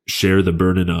to share the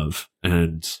burden of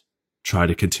and try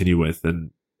to continue with.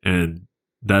 And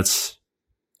there's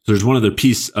one other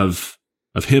piece of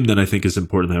him that I think is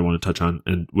important that I want to touch on,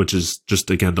 and which is just,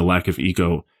 again, the lack of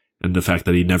ego and the fact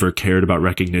that he never cared about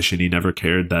recognition. He never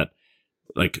cared that,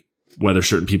 like, whether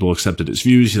certain people accepted his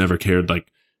views. He never cared, like,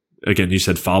 again, you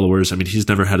said followers. I mean, he's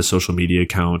never had a social media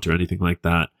account or anything like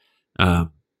that.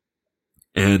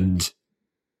 And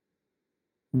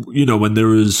when there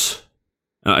was,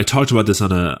 I talked about this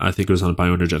I think it was on a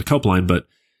bioenergetic helpline, but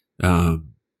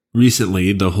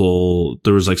recently there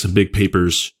was like some big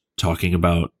papers talking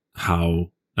about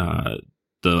how the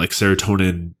like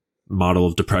serotonin model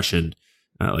of depression,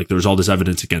 like there was all this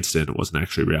evidence against it and it wasn't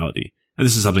actually reality. And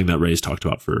this is something that Ray's talked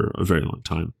about for a very long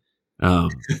time.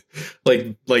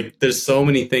 Like there's so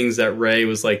many things that Ray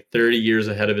was like 30 years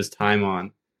ahead of his time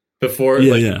on. Before,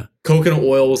 coconut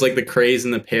oil was like the craze in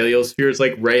the paleosphere. It's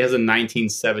like Ray has a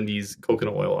 1970s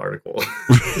coconut oil article.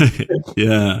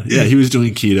 Yeah. He was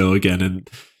doing keto again, and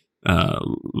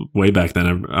way back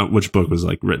then, which book was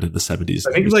like written in the 70s?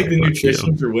 I think it's like the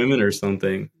nutrition for women or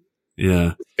something.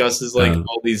 Yeah, it discusses like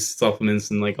all these supplements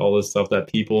and like all this stuff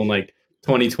that people in like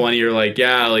 2020 are like,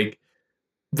 like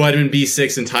vitamin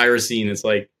B6 and tyrosine. It's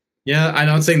like, I'm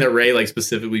not saying that Ray like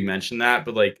specifically mentioned that,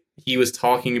 but like he was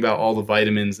talking about all the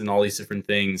vitamins and all these different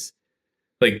things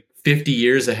like 50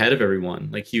 years ahead of everyone.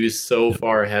 Like he was so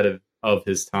far ahead of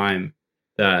his time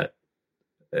that,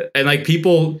 and like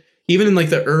people, even in like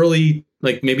the early,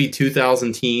 like maybe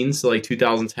 2000 teens, so like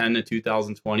 2010 to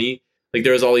 2020, like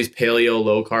there was all these paleo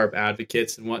low carb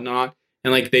advocates and whatnot.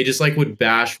 And like, they just like would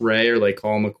bash Ray or like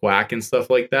call him a quack and stuff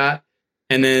like that.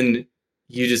 And then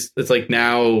it's like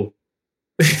now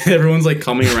everyone's like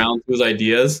coming around to his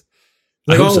ideas.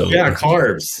 Like,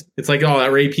 carbs. It's like,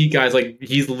 that Ray Peat guy's like,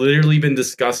 he's literally been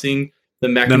discussing the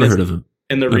mechanism. Never heard of him.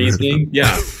 and the Never heard of reasoning. him.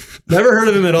 Yeah. Never heard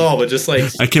of him at all, but just like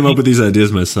I came up with these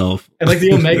ideas myself. and like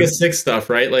the omega-6 stuff,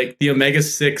 right? Like the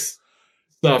omega-6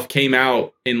 stuff came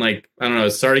out in like, I don't know,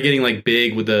 it started getting like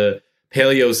big with the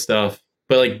paleo stuff,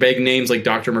 but like big names like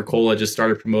Dr. Mercola just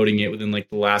started promoting it within like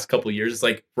the last couple of years. It's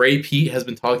like Ray Peat has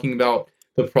been talking about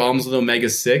the problems with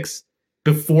omega-6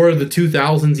 before the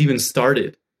 2000s even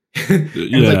started.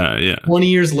 Yeah. 20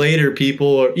 years later, people,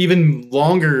 or even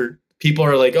longer, people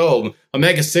are like, oh,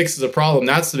 omega-6 is a problem.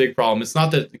 That's the big problem. It's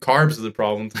not that the carbs are the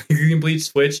problem. Green bleach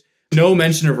switch, no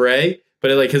mention of Ray,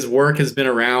 but like his work has been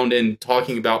around and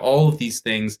talking about all of these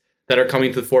things that are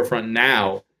coming to the forefront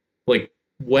now, like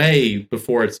way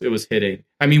before it was hitting.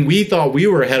 I mean, we thought we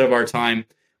were ahead of our time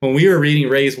when we were reading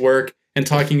Ray's work and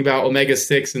talking about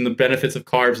omega-6 and the benefits of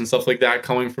carbs and stuff like that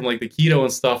coming from like the keto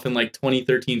and stuff in like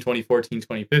 2013, 2014,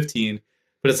 2015.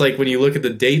 But it's like when you look at the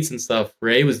dates and stuff,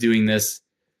 Ray was doing this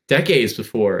decades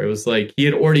before. It was like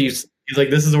he's like,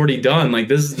 this is already done. Like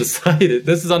this is decided.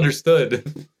 This is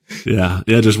understood. Yeah.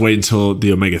 Just wait until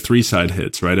the omega-3 side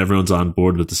hits, right? Everyone's on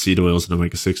board with the seed oils and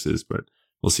omega-6s, but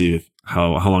we'll see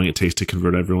how long it takes to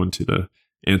convert everyone to the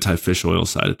anti-fish oil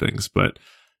side of things. But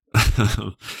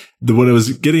what I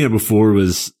was getting at before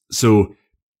was, so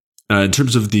in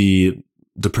terms of the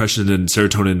depression and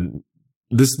serotonin,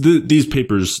 these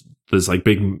papers, this like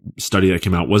big study that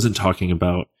came out wasn't talking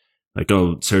about like,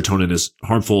 oh, serotonin is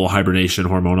harmful, hibernation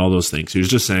hormone, all those things. He was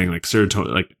just saying like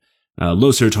serotonin, like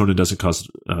low serotonin doesn't cause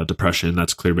depression.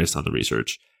 That's clear based on the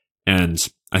research. And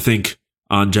I think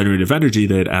on Generative Energy,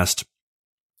 they had asked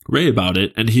Ray about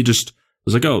it, and he just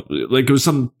was like, oh, like it was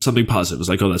something positive. It was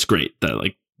like, oh, that's great that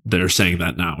like they're saying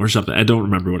that now or something. I don't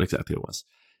remember what exactly it was.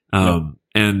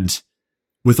 And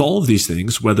with all of these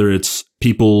things, whether it's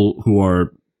people who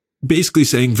are basically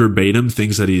saying verbatim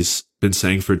things that he's been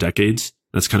saying for decades,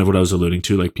 that's kind of what I was alluding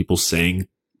to, like people saying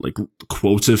like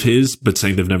quotes of his, but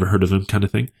saying they've never heard of him kind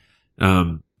of thing.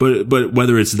 But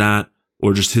whether it's that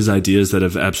or just his ideas that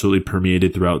have absolutely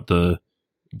permeated throughout the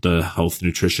health,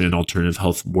 nutrition, alternative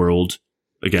health world,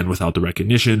 again, without the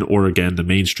recognition, or again, the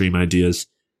mainstream ideas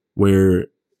where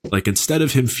like, instead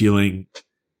of him feeling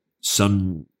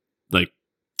some like,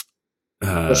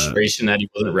 frustration that he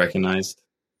wasn't recognized.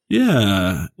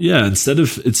 Yeah. Instead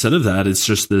of that, it's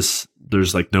just this,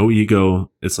 there's like no ego.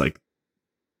 It's like,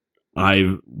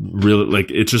 I really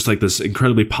like, it's just like this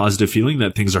incredibly positive feeling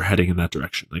that things are heading in that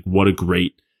direction. Like what a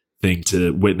great thing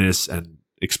to witness and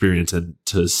experience and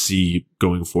to see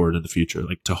going forward in the future,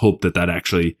 like to hope that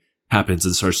actually happens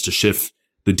and starts to shift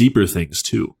the deeper things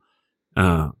too.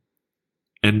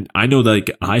 And I know that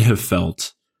like I have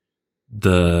felt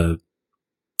I'm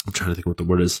trying to think what the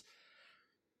word is,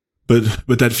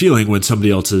 but that feeling when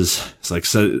somebody else is like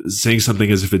saying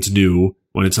something as if it's new,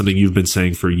 when it's something you've been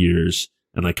saying for years,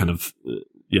 and like kind of,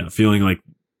 feeling like,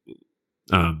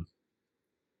 it's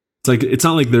like, it's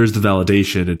not like there's the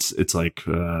validation. It's like,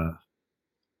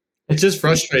 it's just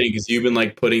frustrating because you've been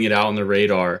like putting it out on the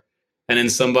radar, and then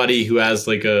somebody who has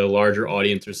like a larger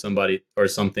audience or somebody or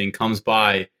something comes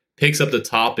by, picks up the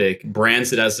topic,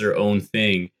 brands it as their own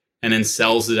thing, and then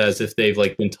sells it as if they've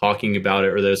like been talking about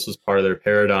it or this was part of their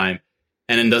paradigm,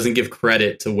 and then doesn't give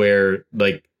credit to where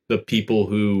like the people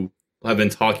who have been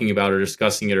talking about or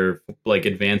discussing it or like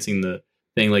advancing the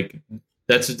thing. Like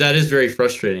that is very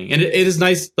frustrating. And it is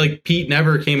nice. Like Pete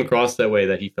never came across that way,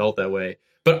 that he felt that way,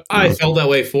 but I felt that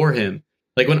way for him.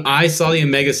 Like when I saw the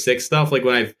omega-6 stuff, like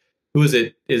when who is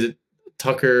it? Is it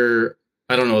Tucker?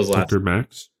 I don't know his last name.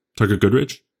 Tucker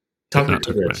Goodrich? Tucker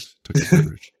Goodrich.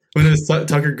 When it was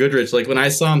Tucker Goodrich, like when I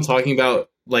saw him talking about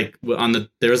like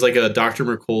there was like a Dr.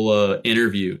 Mercola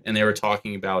interview and they were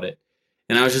talking about it.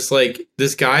 And I was just like,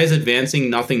 this guy is advancing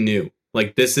nothing new.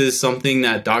 Like this is something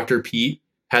that Dr. Peat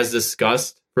has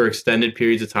discussed for extended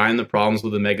periods of time, the problems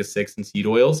with omega-6 and seed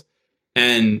oils.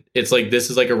 And it's like, this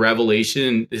is like a revelation,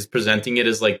 and is presenting it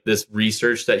as like this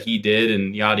research that he did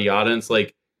and yada, yada. And it's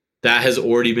like, that has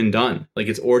already been done. Like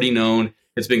it's already known.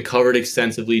 It's been covered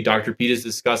extensively. Dr. Peat has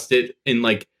discussed it in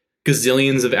like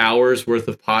gazillions of hours worth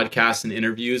of podcasts and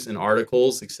interviews and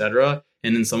articles, etc.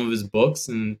 And in some of his books.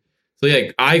 And so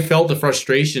yeah, I felt the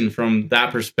frustration from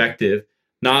that perspective,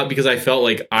 not because I felt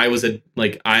like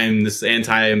I'm this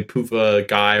anti-Mpufa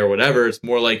guy or whatever. It's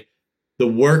more like the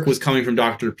work was coming from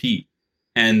Dr. Peat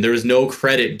and there was no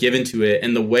credit given to it.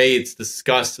 And the way it's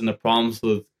discussed and the problems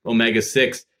with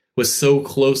omega-6 was so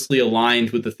closely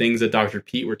aligned with the things that Dr.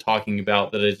 Peat were talking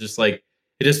about that it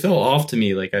just fell off to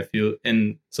me. Like I feel,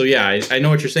 and so, yeah, I know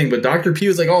what you're saying, but Dr. Peat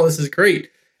was like, oh, this is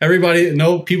great.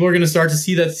 People are going to start to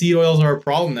see that seed oils are a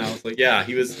problem now. It's like, yeah,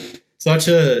 he was such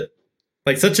a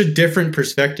different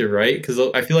perspective, right? Because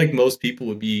I feel like most people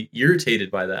would be irritated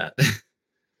by that.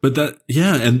 But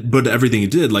but everything he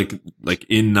did, like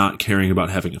in not caring about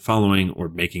having a following or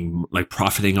making, like,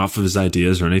 profiting off of his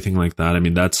ideas or anything like that. I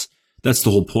mean, that's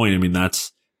the whole point. I mean,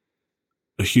 that's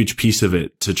a huge piece of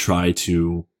it to try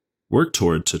to work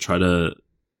toward, to try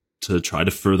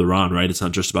to further on, right? It's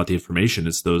not just about the information;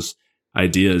 it's those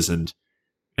ideas and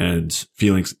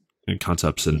feelings and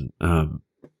concepts, and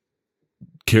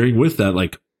carrying with that,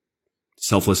 like,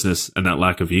 selflessness and that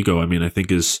lack of ego. I mean, I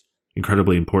think is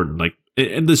incredibly important. Like,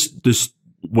 and this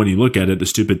when you look at it, the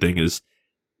stupid thing is,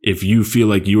 if you feel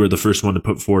like you were the first one to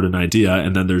put forward an idea,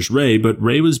 and then there's Ray, but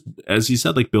Ray was, as he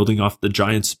said, like, building off the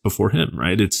giants before him,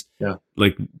 right? It's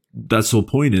like, that's the whole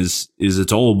point is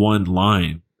it's all one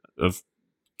line of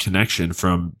connection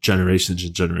from generations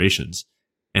and generations.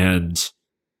 And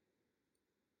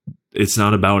it's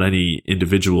not about any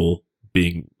individual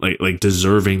being like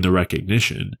deserving the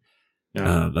recognition.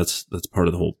 That's part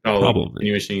of the whole problem.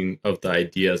 Continuation of the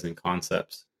ideas and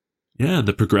concepts. Yeah,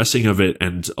 the progressing of it,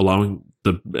 and allowing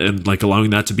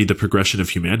that to be the progression of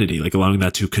humanity, like allowing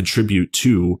that to contribute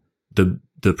to the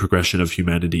progression of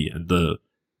humanity and the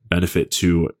benefit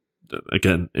to,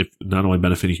 again, if not only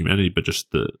benefiting humanity, but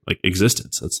just the, like,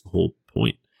 existence. That's the whole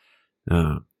point.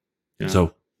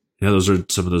 So yeah, those are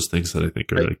some of those things that I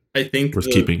think are I think worth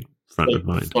keeping front of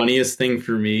mind. The funniest thing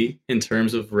for me in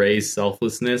terms of Ray's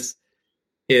selflessness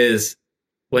is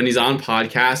when he's on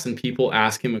podcasts and people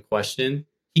ask him a question,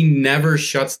 he never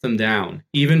shuts them down,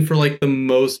 even for, like, the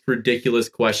most ridiculous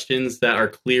questions that are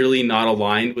clearly not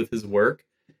aligned with his work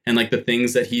and, like, the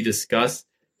things that he discussed.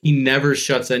 He never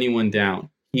shuts anyone down.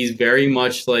 He's very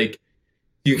much like,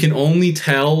 you can only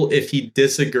tell if he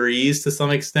disagrees to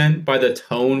some extent by the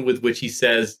tone with which he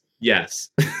says yes.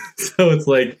 So it's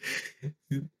like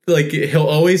he'll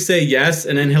always say yes,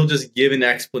 and then he'll just give an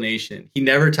explanation. He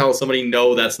never tells somebody,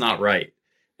 no, that's not right.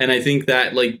 And I think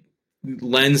that, like,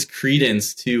 lends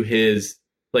credence to his,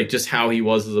 like, just how he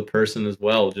was as a person as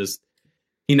well. Just,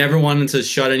 he never wanted to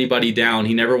shut anybody down.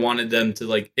 He never wanted them to,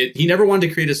 like, he never wanted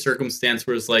to create a circumstance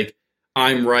where it's like,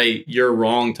 I'm right, you're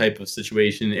wrong type of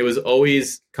situation. It was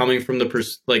always coming from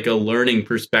like a learning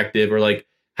perspective, or like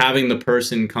having the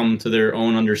person come to their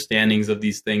own understandings of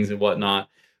these things and whatnot.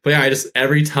 But yeah,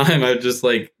 every time I just,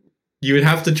 like, you would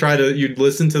have to you'd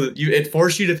listen to it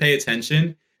forced you to pay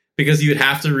attention, because you would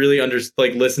have to really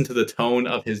listen to the tone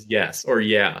of his yes or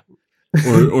yeah.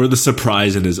 or the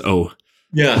surprise in his oh.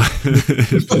 Yeah.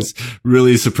 If it's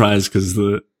really surprised because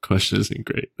the question isn't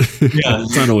great. Yeah.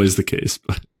 It's not always the case,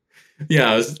 but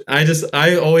yeah,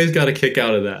 I always got a kick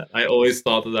out of that. I always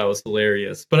thought that was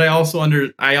hilarious. But I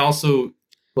also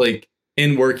like,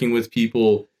 in working with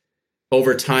people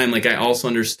over time, like, I also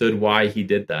understood why he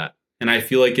did that. And I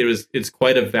feel like it's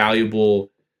quite a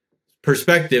valuable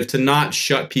perspective to not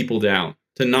shut people down,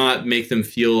 to not make them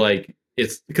feel like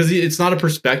because it's not a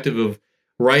perspective of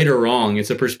right or wrong. It's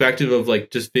a perspective of, like,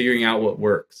 just figuring out what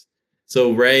works.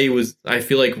 So I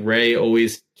feel like Ray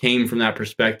always came from that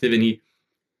perspective, and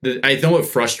I know it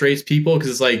frustrates people, because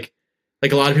it's like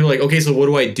a lot of people are like, okay, so what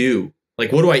do I do?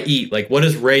 Like, what do I eat? Like, what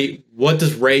does Ray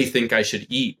think I should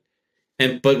eat?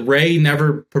 But Ray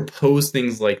never proposed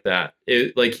things like that.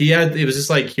 It was just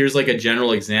like, here's, like, a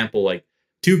general example, like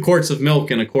 2 quarts of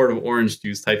milk and a quart of orange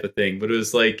juice type of thing. But it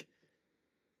was like,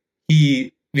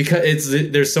 because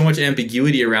there's so much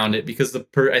ambiguity around it, because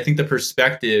I think the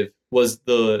perspective was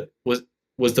the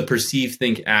perceive,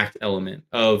 think, act element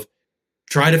of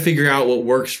try to figure out what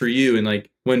works for you. And, like,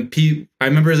 I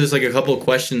remember there's, like, a couple of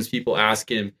questions people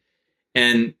ask him,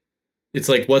 and it's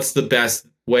like, what's the best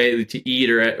way to eat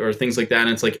or things like that.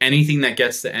 And it's like anything that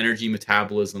gets the energy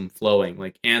metabolism flowing,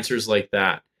 like answers like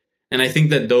that. And I think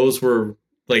that those were,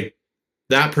 like,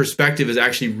 that perspective is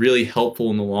actually really helpful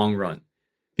in the long run,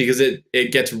 because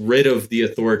it gets rid of the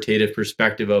authoritative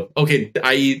perspective of, okay,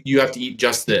 you have to eat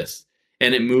just this.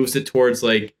 And it moves it towards,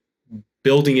 like,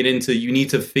 building it into, you need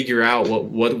to figure out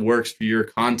what works for your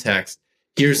context.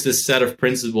 Here's this set of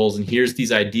principles, and here's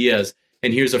these ideas,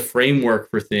 and here's a framework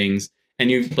for things. And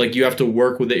you have to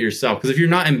work with it yourself. Because if you're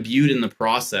not imbued in the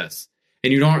process,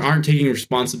 and you aren't taking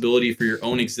responsibility for your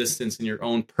own existence and your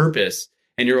own purpose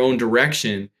and your own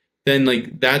direction, then,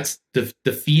 like, that's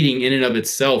defeating in and of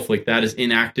itself. Like, that is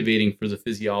inactivating for the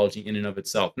physiology in and of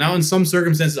itself. Now, in some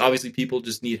circumstances, obviously people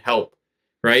just need help,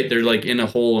 right? They're, like, in a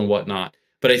hole and whatnot.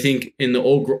 But I think in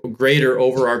the greater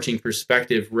overarching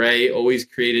perspective, Ray always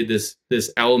created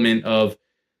this element of,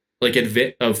 like,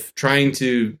 of trying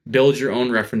to build your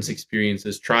own reference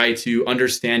experiences, try to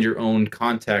understand your own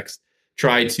context,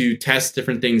 try to test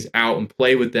different things out and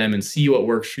play with them and see what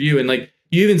works for you. And, like,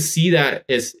 you even see that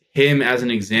as him as an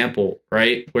example,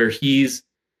 right? Where he's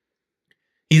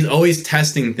he's always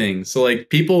testing things. So like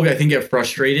people I think get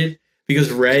frustrated because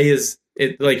Ray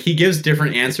like he gives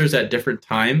different answers at different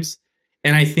times.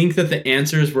 And I think that the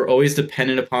answers were always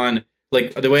dependent upon,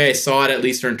 like the way I saw it at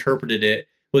least or interpreted it,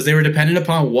 was they were dependent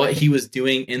upon what he was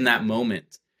doing in that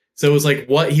moment. So it was like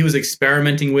what he was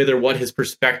experimenting with or what his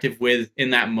perspective with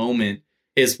in that moment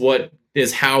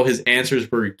is how his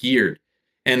answers were geared.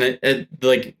 And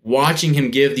like watching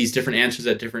him give these different answers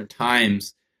at different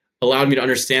times allowed me to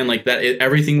understand like that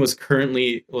everything was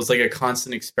like a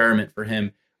constant experiment for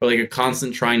him, or like a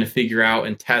constant trying to figure out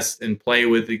and test and play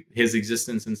with his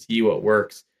existence and see what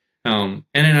works. And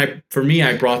then for me,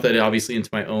 I brought that obviously into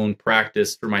my own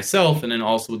practice for myself, and then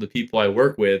also with the people I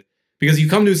work with, because you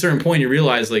come to a certain point, you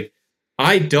realize like,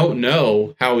 I don't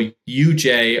know how you,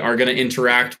 Jay, are going to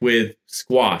interact with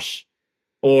squash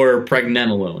or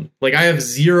pregnenolone. Like I have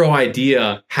zero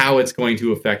idea how it's going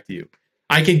to affect you.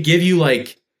 I could give you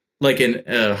like an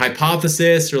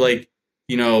hypothesis or like,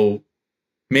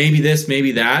 maybe this,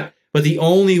 maybe that. But the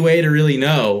only way to really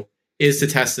know is to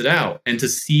test it out and to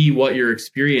see what your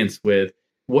experience with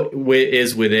what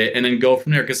is with it, and then go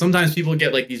from there. Because sometimes people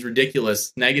get like these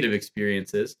ridiculous negative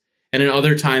experiences, and then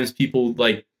other times people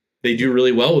like they do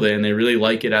really well with it and they really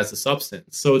like it as a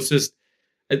substance. So it's just,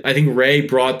 I think Ray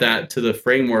brought that to the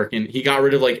framework, and he got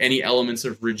rid of like any elements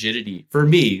of rigidity for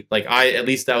me. Like at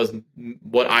least that was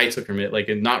what I took from it. Like,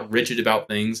 I'm not rigid about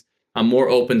things. I'm more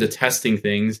open to testing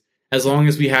things, as long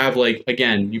as we have like,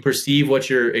 again, you perceive what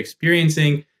you're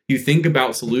experiencing, you think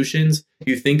about solutions,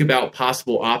 you think about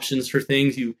possible options for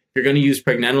things. You're going to use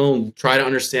pregnenolone, try to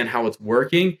understand how it's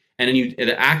working, and then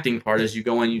the acting part is you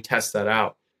go in, you test that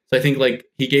out. So I think like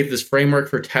he gave this framework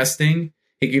for testing,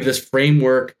 he gave this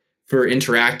framework for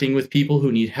interacting with people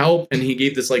who need help, and he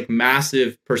gave this like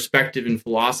massive perspective and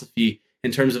philosophy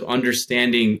in terms of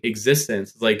understanding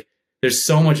existence. Like there's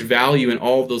so much value in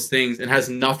all of those things, and has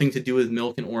nothing to do with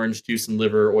milk and orange juice and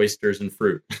liver, oysters and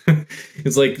fruit.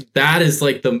 It's like, that is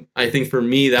like I think for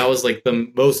me, that was like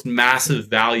the most massive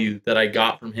value that I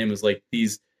got from him, is like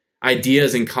these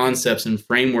ideas and concepts and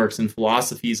frameworks and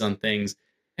philosophies on things.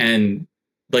 And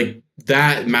like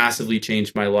that massively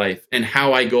changed my life and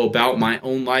how I go about my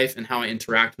own life and how I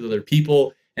interact with other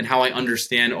people and how I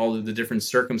understand all of the different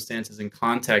circumstances and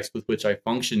contexts with which I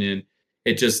function in.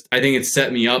 I think it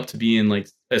set me up to be in like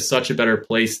such a better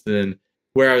place than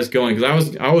where I was going.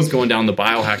 Cause I was going down the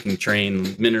biohacking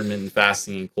train, intermittent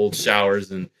fasting and cold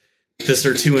showers and the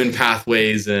sirtuin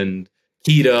pathways and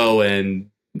keto and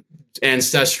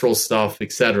ancestral stuff,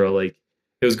 etc. Like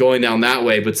it was going down that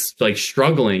way, but like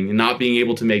struggling and not being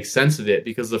able to make sense of it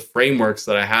because the frameworks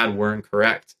that I had weren't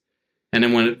correct. And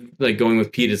then when like going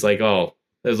with Pete, it's like, oh,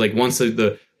 it was like once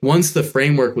the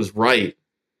framework was right,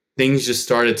 things just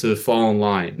started to fall in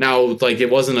line. Now, like it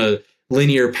wasn't a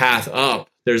linear path up.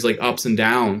 There's like ups and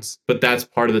downs, but that's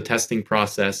part of the testing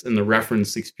process and the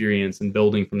reference experience and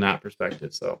building from that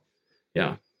perspective. So,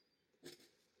 yeah.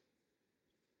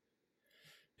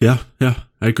 Yeah,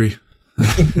 I agree.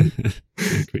 I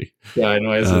agree. Yeah, I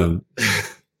know.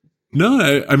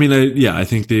 No, I mean, I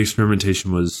think the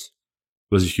experimentation was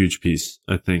a huge piece.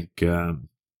 I think,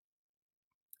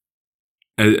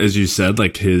 as you said,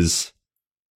 like his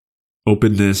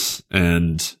openness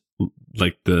and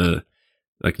like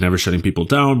never shutting people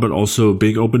down, but also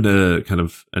being open to kind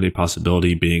of any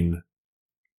possibility being,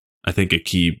 I think, a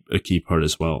key part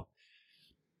as well.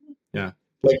 Yeah.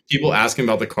 Like people asking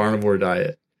about the carnivore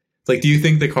diet. It's like, do you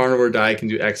think the carnivore diet can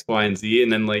do X, Y, and Z?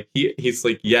 And then like he's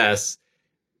like, yes,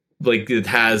 like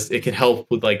it can help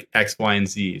with like X, Y, and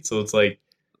Z. So it's like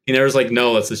he never was like,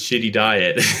 no, it's a shitty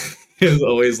diet. It was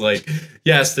always like,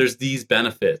 yes, there's these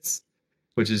benefits,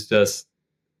 which is just,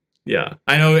 yeah.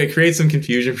 I know it creates some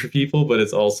confusion for people, but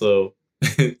it's also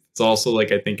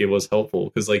like I think it was helpful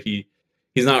because like he's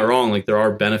not wrong. Like there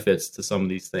are benefits to some of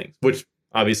these things, which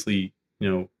obviously,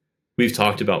 we've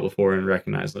talked about before and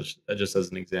recognized just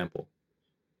as an example.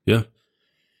 Yeah.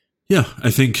 I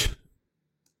think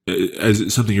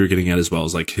as something you're getting at as well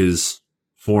is like his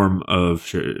form of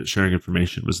sharing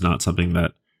information was not something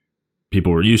that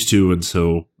people were used to. And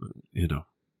so,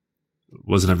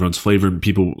 wasn't everyone's flavor, and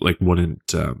people like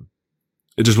wouldn't,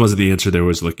 it just wasn't the answer they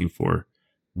was looking for.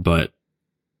 But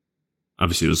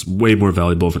obviously it was way more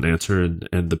valuable of an answer.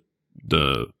 And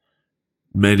the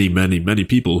many, many, many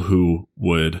people who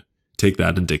would take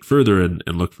that and dig further and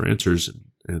look for answers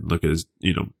and look at his,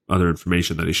 other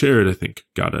information that he shared, I think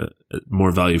got a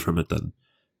more value from it than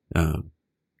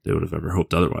they would have ever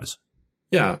hoped otherwise.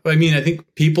 Yeah. I mean, I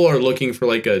think people are looking for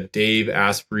like a Dave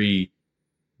Asprey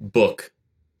book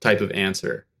type of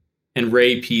answer. And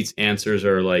Ray Peat's answers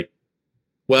are like,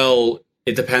 well,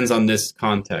 it depends on this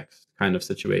context kind of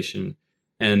situation.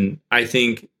 And I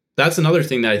think that's another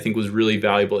thing that I think was really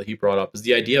valuable that he brought up is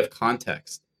the idea of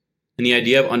context and the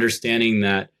idea of understanding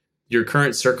that your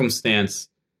current circumstance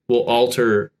will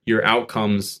alter your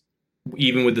outcomes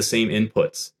even with the same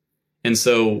inputs. And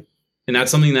so, and that's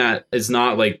something that is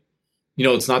not like,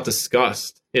 it's not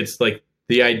discussed. It's like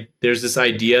there's this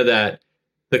idea that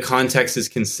the context is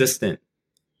consistent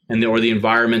or the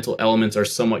environmental elements are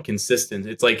somewhat consistent.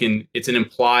 It's like it's an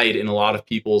implied in a lot of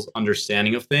people's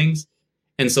understanding of things.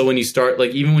 And so when you start,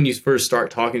 like, even when you first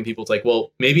start talking to people, it's like,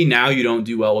 well, maybe now you don't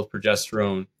do well with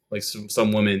progesterone, like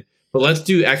some women, but let's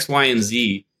do X, Y, and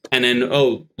Z. And then,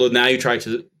 oh, well, now you try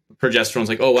to progesterone. It's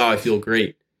like, oh, wow, I feel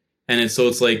great. And so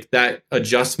it's like that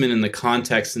adjustment in the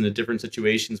context in the different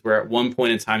situations where at one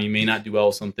point in time, you may not do well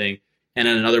with something. And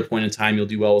at another point in time, you'll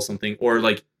do well with something, or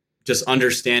like just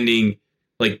understanding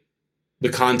like the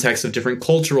context of different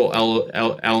cultural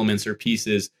elements or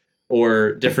pieces,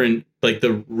 or different, like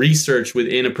the research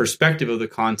within a perspective of the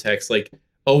context, like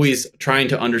always trying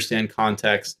to understand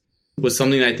context was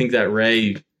something that I think that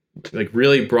Ray like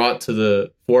really brought to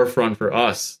the forefront for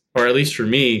us, or at least for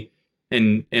me,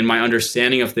 and my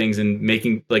understanding of things, and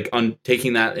making like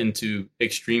taking that into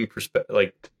extreme perspective,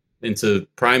 like into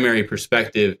primary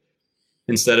perspective,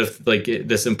 instead of like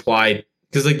this implied,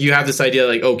 because like you have this idea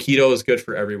like, oh, keto is good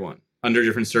for everyone under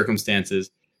different circumstances.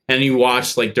 And you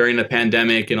watch like during the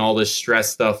pandemic and all this stress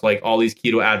stuff, like all these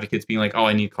keto advocates being like, oh,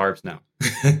 I need carbs now.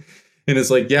 And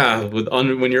it's like, yeah,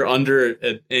 when you're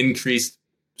under increased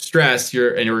stress,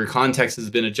 your context has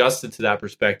been adjusted to that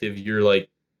perspective. You're like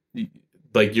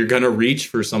you're going to reach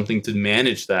for something to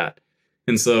manage that.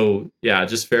 And so, yeah, I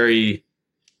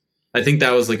think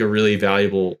that was like a really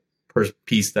valuable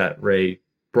piece that Ray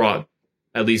brought,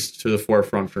 at least to the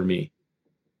forefront for me.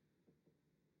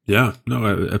 Yeah,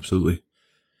 no, absolutely.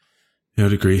 Yeah,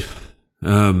 I'd agree.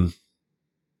 There's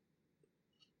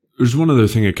one other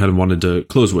thing I kind of wanted to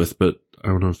close with, but I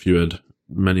don't know if you had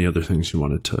many other things you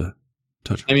wanted to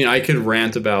touch on. I mean, I could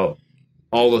rant about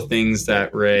all the things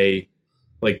that Ray,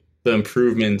 like the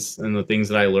improvements and the things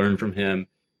that I learned from him,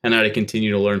 and that I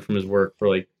continue to learn from his work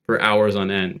for hours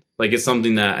on end. Like, it's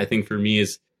something that I think for me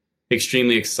is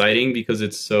extremely exciting because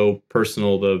it's so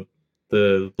personal,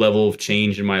 the level of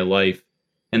change in my life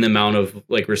and the amount of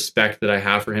like respect that I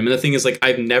have for him. And the thing is, like,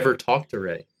 I've never talked to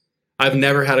Ray. I've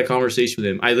never had a conversation with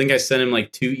him. I think I sent him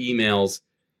like 2 emails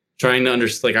trying to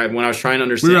understand, like when I was trying to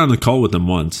understand. We were on the call with him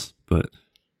once, but.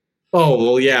 Oh,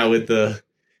 well, yeah,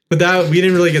 but that we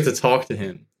didn't really get to talk to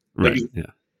him. Right. Like,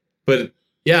 yeah. But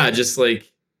yeah, just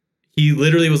like he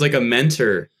literally was like a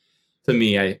mentor to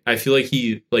me. I feel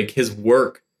like his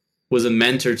work was a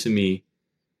mentor to me,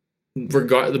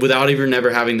 without even never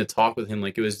having to talk with him.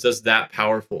 Like, it was just that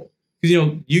powerful.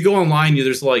 Because, you go online,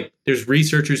 there's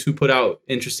researchers who put out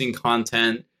interesting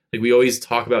content. Like, we always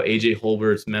talk about AJ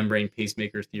Holbert's membrane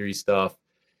pacemaker theory stuff.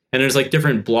 And there's like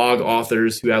different blog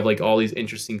authors who have like all these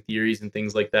interesting theories and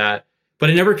things like that. But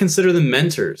I never consider them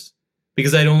mentors,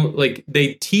 because I don't like,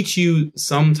 they teach you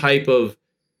some type of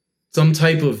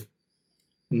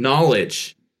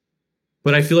knowledge.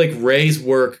 But I feel like Ray's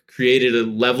work created a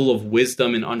level of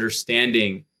wisdom and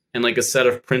understanding and like a set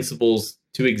of principles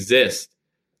to exist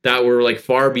that were like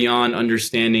far beyond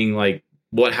understanding like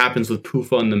what happens with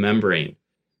PUFA in the membrane.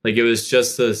 Like, it was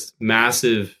just this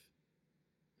massive,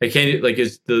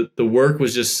 the work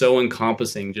was just so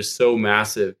encompassing, just so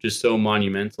massive, just so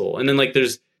monumental. And then like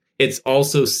it's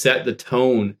also set the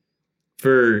tone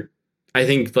for, I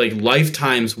think, like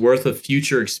lifetimes worth of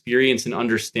future experience and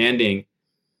understanding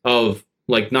of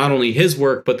like not only his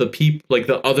work, but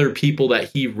the other people that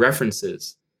he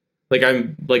references. Like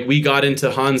we got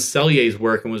into Hans Selye's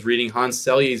work and was reading Hans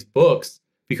Selye's books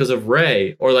because of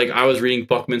Ray, or like I was reading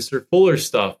Buckminster Fuller's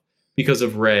stuff because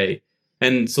of Ray.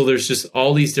 And so there's just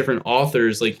all these different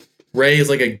authors. Like, Ray is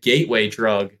like a gateway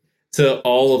drug to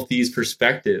all of these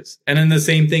perspectives. And then the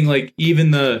same thing, like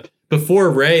even before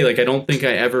Ray, like I don't think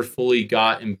I ever fully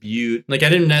got imbued. Like I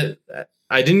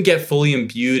didn't get fully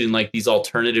imbued in like these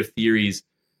alternative theories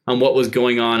on what was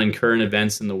going on in current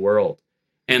events in the world.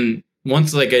 And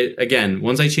once I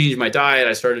changed my diet,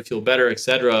 I started to feel better,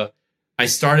 etc. I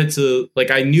started to,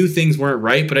 like, I knew things weren't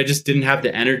right, but I just didn't have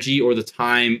the energy or the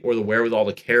time or the wherewithal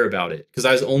to care about it, because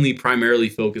I was only primarily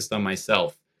focused on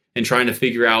myself and trying to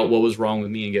figure out what was wrong with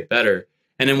me and get better.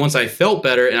 And then once I felt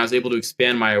better and I was able to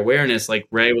expand my awareness, like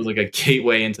Ray was like a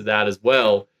gateway into that as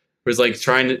well. It was like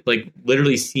trying to, like,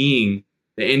 literally seeing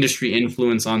the industry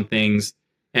influence on things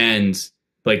and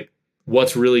like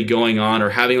what's really going on, or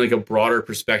having like a broader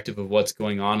perspective of what's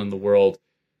going on in the world,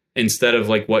 instead of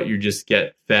like what you just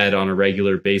get fed on a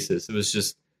regular basis. It was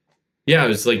just yeah,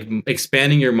 it's like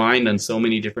expanding your mind on so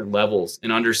many different levels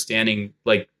and understanding,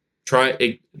 like,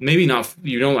 maybe not,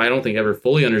 I don't think ever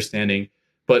fully understanding,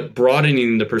 but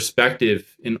broadening the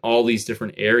perspective in all these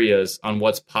different areas on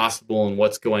what's possible and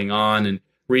what's going on, and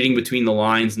reading between the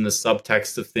lines and the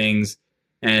subtext of things.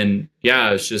 And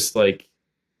yeah, it's just like,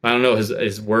 I don't know,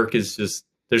 his work is just,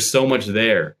 there's so much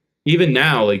there. Even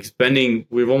now, like,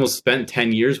 we've almost spent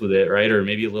 10 years with it, right? Or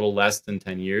maybe a little less than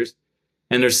 10 years.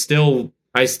 And I still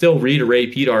read a Ray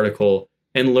Peat article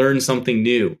and learn something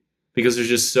new, because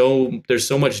there's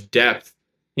so much depth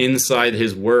inside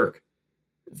his work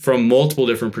from multiple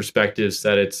different perspectives,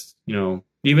 that it's, even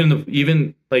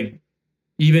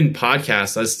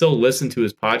podcasts. I still listen to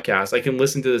his podcast. I can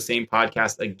listen to the same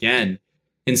podcast again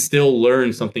and still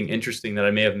learn something interesting that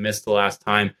I may have missed the last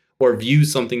time, or view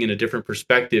something in a different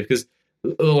perspective. Because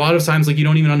a lot of times, like, you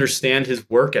don't even understand his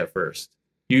work at first.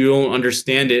 You don't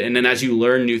understand it. And then as you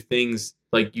learn new things,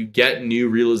 like, you get new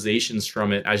realizations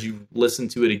from it as you listen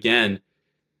to it again.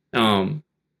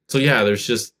 So yeah,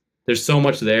 there's so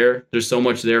much there. There's so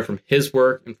much there from his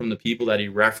work and from the people that he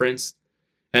referenced.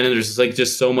 And then there's like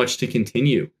just so much to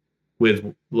continue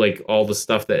with, like, all the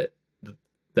stuff that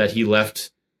he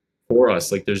left for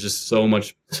us. Like, there's just so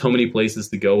many places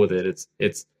to go with it.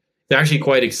 It's actually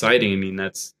quite exciting. I mean,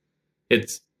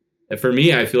 it's for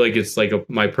me, I feel like it's like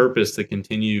my purpose to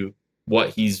continue what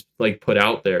he's like put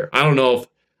out there. I don't know if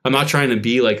I'm not trying to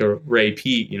be like a Ray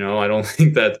Peat, I don't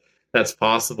think that's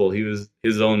possible. He was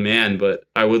his own man, but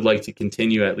I would like to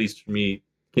continue, at least for me,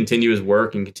 continue his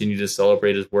work and continue to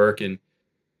celebrate his work, and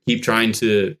keep trying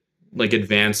to, like,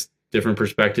 advance different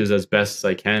perspectives as best as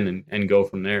I can, and go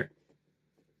from there.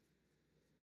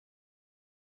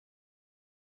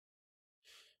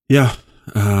 Yeah.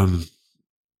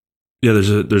 Yeah,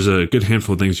 there's a good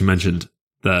handful of things you mentioned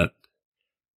that,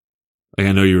 like,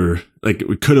 I know you were like,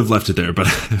 we could have left it there, but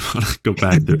I want to go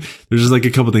back there. There's just like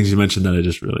a couple things you mentioned that I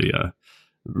just really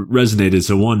resonated.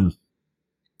 So one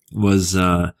was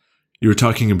you were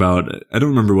talking about, I don't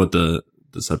remember what the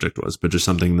subject was, but just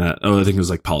something that, I think it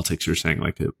was like politics. You were saying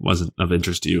like it wasn't of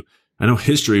interest to you. I know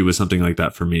history was something like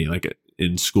that for me. Like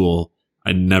in school,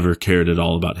 I never cared at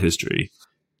all about history,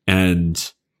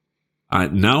 and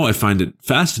now I find it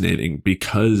fascinating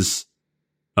because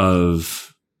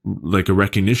of like a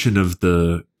recognition of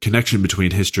the connection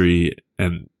between history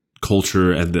and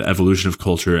culture, and the evolution of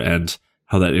culture, and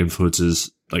how that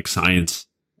influences like science,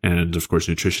 and of course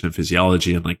nutrition and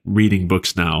physiology, and like reading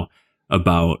books now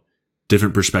about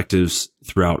different perspectives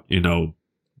throughout 19th,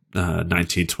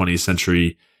 20th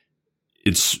century.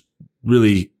 It's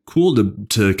really cool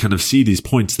to kind of see these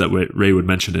points that Ray would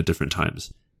mention at different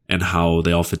times, and how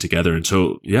they all fit together. And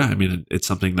so, yeah, I mean, it's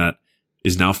something that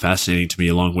is now fascinating to me,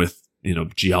 along with,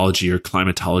 geology or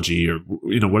climatology, or,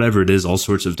 whatever it is, all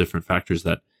sorts of different factors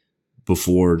that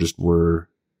before just were,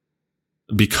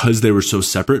 because they were so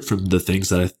separate from the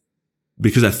things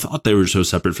because I thought they were so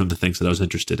separate from the things that I was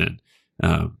interested in.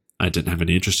 I didn't have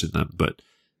any interest in them, but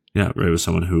yeah, Ray was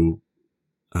someone who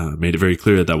made it very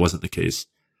clear that wasn't the case.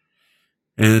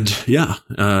 And yeah,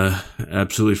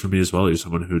 absolutely for me as well. He was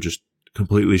someone who just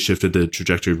completely shifted the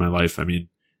trajectory of my life. I mean,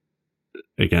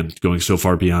 again, going so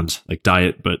far beyond like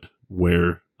diet, but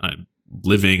where I'm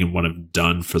living and what I've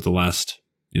done for the last,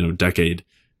 decade,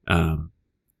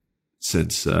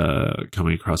 since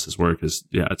coming across his work is,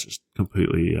 yeah, it's just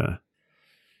completely,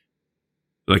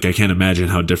 like, I can't imagine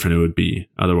how different it would be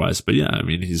otherwise. But yeah, I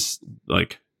mean, he's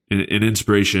like an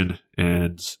inspiration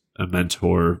and a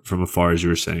mentor from afar, as you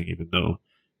were saying, even though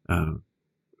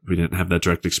we didn't have that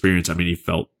direct experience. I mean, he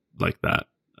felt like that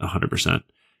 100%.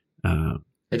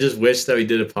 I just wish that we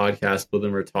did a podcast with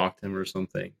him or talked to him or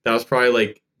something. That was probably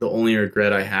like the only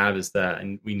regret I have, is that,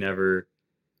 and we never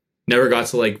got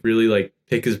to like really like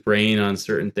pick his brain on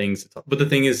certain things. But the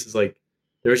thing is like,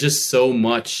 there was just so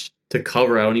much to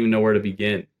cover. I don't even know where to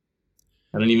begin.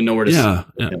 I don't even know where to start.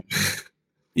 Yeah.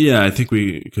 Yeah, I think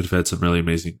we could have had some really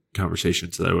amazing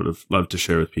conversations that I would have loved to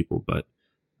share with people, but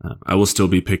I will still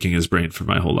be picking his brain for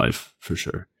my whole life, for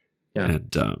sure. Yeah.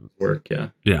 And work. Yeah.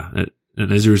 Yeah.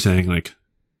 And as you were saying, like,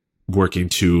 working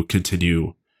to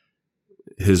continue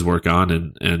his work on,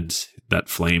 and that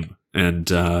flame. And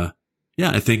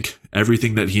yeah, I think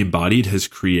everything that he embodied has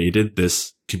created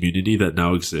this community that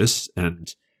now exists.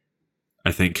 And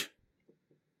I think,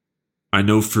 I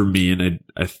know for me, and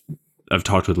I've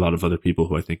talked with a lot of other people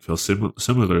who I think feel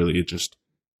similarly. Just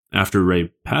after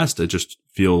Ray passed, I just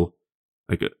feel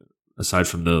like, aside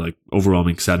from the like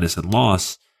overwhelming sadness and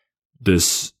loss,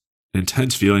 this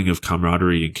intense feeling of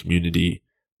camaraderie and community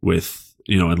with,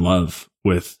 and love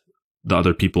with the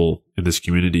other people in this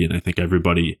community. And I think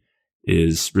everybody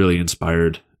is really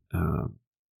inspired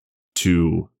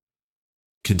to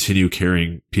continue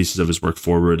carrying pieces of his work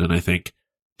forward. And I think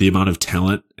the amount of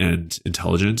talent and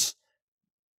intelligence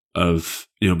of,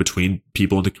 between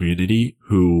people in the community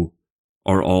who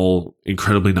are all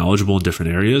incredibly knowledgeable in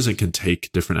different areas and can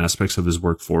take different aspects of his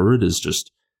work forward is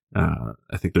just,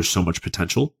 I think there's so much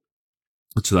potential.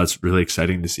 And so that's really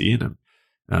exciting to see. And I'm,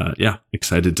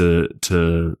 excited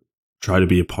to try to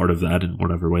be a part of that in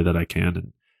whatever way that I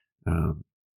can. And,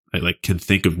 I can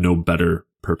think of no better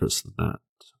purpose than that.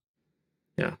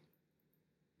 Yeah.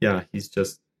 Yeah. He's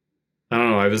just, I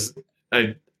don't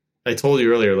know. I told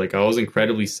you earlier, like I was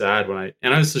incredibly sad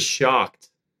and I was just shocked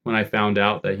when I found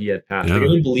out that he had passed. Like, I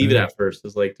didn't believe it at first. It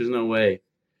was like, there's no way.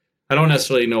 I don't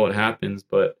necessarily know what happens,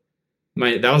 but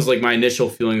that was like my initial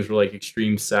feelings were like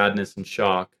extreme sadness and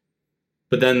shock.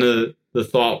 But then the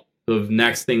thought of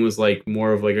next thing was like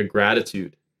more of like a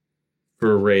gratitude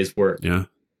for Ray's work. Yeah.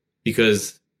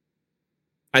 Because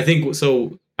I think,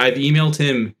 so I've emailed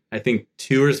him, I think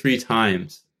 2 or 3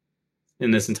 times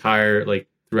in this entire, like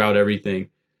throughout everything.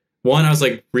 One, I was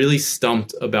like really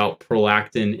stumped about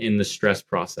prolactin in the stress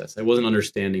process. I wasn't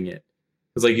understanding it.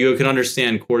 It's like you can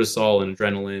understand cortisol and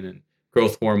adrenaline and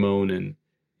growth hormone and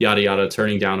yada yada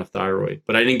turning down a thyroid,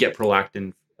 but I didn't get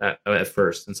prolactin at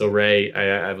first. And so Ray,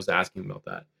 I was asking about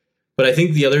that. But I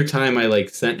think the other time I like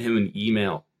sent him an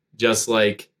email, just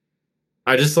like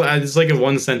I just like a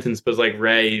one sentence, but like,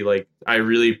 Ray, like I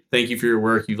really thank you for your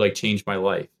work. You've like changed my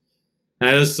life. And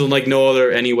I just don't like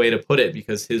any way to put it,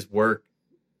 because his work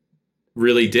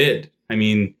really did. I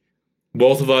mean,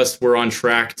 both of us were on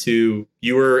track you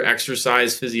were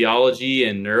exercise physiology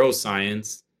and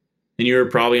neuroscience, and you were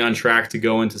probably on track to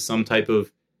go into some type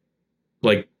of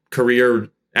like career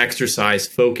exercise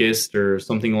focused or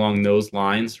something along those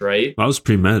lines, right? I was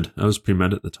pre-med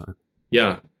at the time.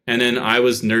 Yeah. And then I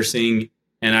was nursing,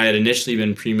 and I had initially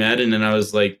been pre-med, and then I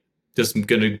was like just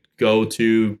going to go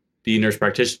to be a nurse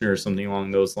practitioner or something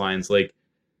along those lines. Like,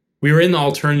 we were in the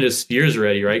alternative spheres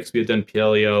already, right? Because we had done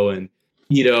paleo and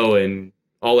keto and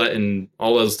all that, and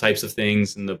all those types of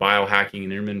things, and the biohacking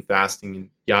and intermittent fasting and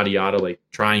yada yada, like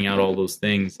trying out all those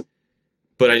things.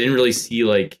 But I didn't really see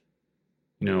like,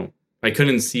 I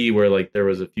couldn't see where like there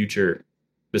was a future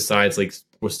besides like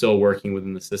we're still working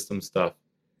within the system stuff.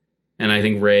 And I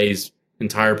think Ray's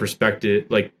entire perspective,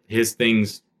 like his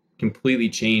things, completely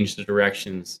changed the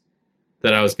directions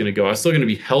that I was going to go. I was still going to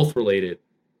be health related,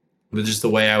 but just the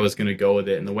way I was going to go with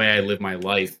it and the way I live my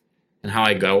life and how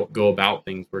I go about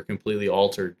things were completely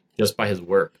altered just by his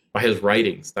work, by his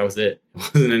writings. That was it.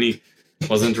 It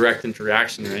wasn't direct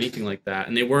interaction or anything like that.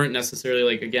 And they weren't necessarily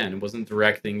like, again, it wasn't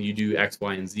directing you do X,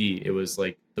 Y, and Z. It was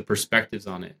like the perspectives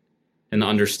on it and the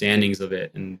understandings of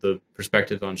it and the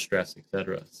perspectives on stress,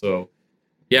 etc. So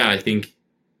yeah, I think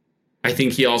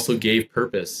he also gave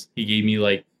purpose. He gave me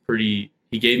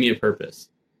a purpose,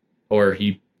 or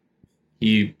he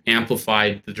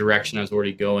amplified the direction I was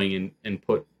already going and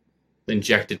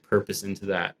injected purpose into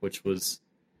that, which was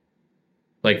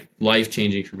like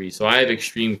life-changing for me. So I have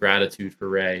extreme gratitude for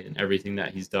Ray and everything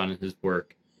that he's done in his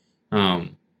work.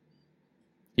 And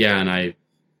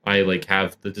I like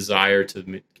have the desire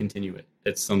to continue it.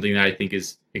 It's something that I think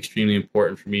is extremely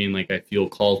important for me, and like I feel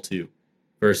called to,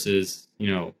 versus,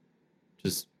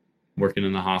 just working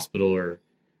in the hospital or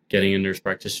getting a nurse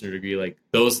practitioner degree. Like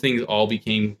those things all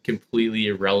became completely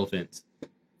irrelevant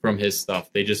from his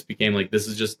stuff. They just became like, this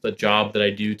is just a job that I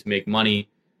do to make money.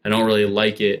 I don't really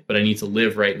like it, but I need to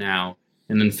live right now,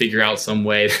 and then figure out some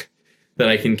way that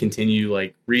I can continue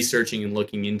like researching and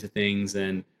looking into things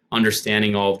and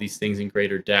understanding all of these things in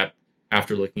greater depth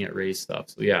after looking at Ray's stuff.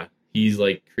 So yeah, he's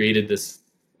like created this,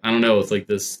 I don't know, it's like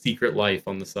this secret life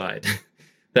on the side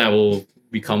that will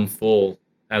become full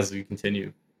as we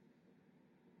continue.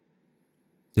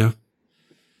 Yeah.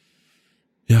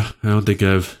 Yeah. I don't think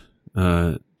I have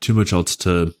too much else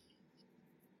to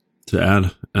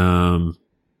add.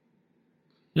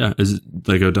 Is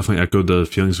like I would definitely echo the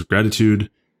feelings of gratitude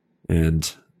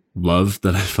and love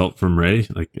that I felt from Ray.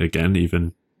 Like again,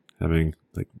 even having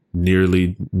like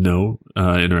nearly no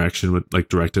interaction with like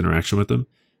direct interaction with him,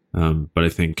 but I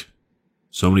think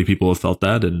so many people have felt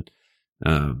that, and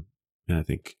I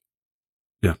think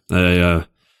I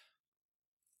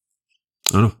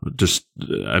don't know. Just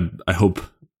I hope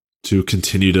to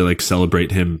continue to like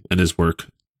celebrate him and his work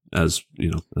as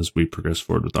as we progress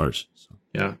forward with ours. So.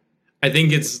 Yeah. I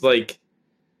think it's like,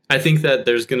 I think that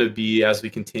there's going to be, as we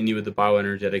continue with the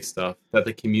bioenergetic stuff, that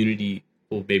the community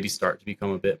will maybe start to become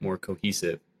a bit more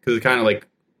cohesive, because it's kind of like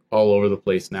all over the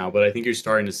place now. But I think you're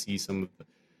starting to see some of the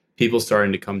people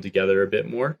starting to come together a bit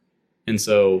more. And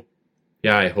so,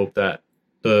 yeah, I hope that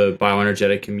the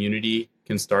bioenergetic community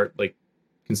can start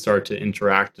to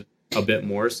interact a bit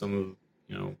more. Some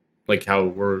of, like how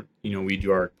we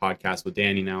do our podcast with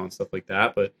Danny now and stuff like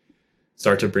that, but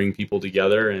start to bring people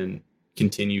together and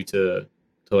continue to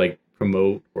like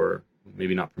promote, or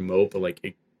maybe not promote, but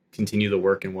like continue the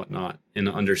work and whatnot, and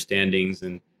the understandings,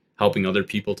 and helping other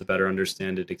people to better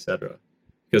understand it, etc.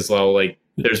 Because like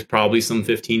there's probably some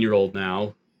 15-year-old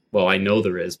now. Well, I know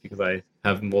there is because I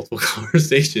have multiple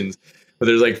conversations, but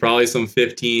there's like probably some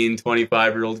 15,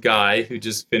 25-year-old guy who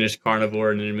just finished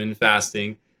carnivore and intermittent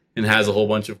fasting and has a whole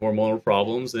bunch of hormonal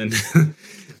problems and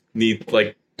need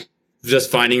like just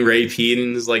finding Ray Peat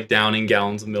and is like downing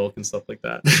gallons of milk and stuff like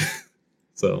that.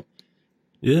 So,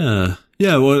 yeah.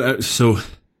 Well, so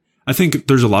I think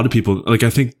there's a lot of people, like, I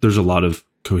think there's a lot of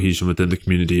cohesion within the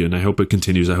community, and I hope it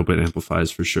continues. I hope it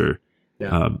amplifies for sure.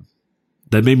 Yeah.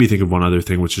 That made me think of one other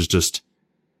thing, which is just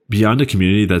beyond a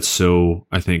community that's so,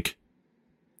 I think,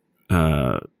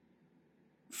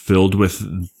 filled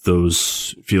with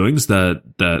those feelings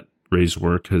that Ray's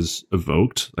work has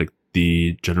evoked, like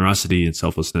the generosity and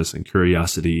selflessness and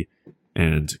curiosity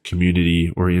and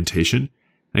community orientation.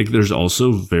 I think there's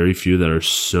also very few that are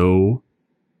so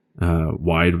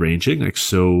wide ranging, like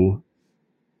so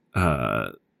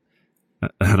I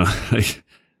don't know, like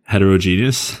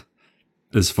heterogeneous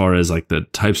as far as like the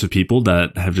types of people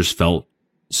that have just felt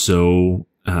so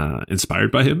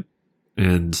inspired by him,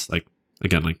 and like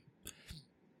again, like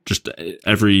just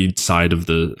every side of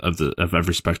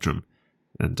every spectrum.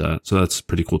 And so that's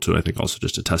pretty cool too. I think also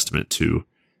just a testament to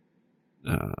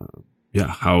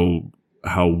how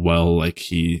well like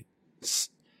he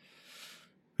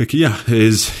like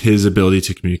his ability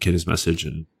to communicate his message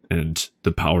and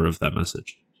the power of that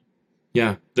message.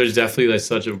 Yeah, there's definitely like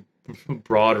such a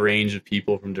broad range of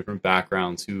people from different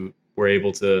backgrounds who were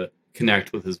able to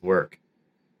connect with his work.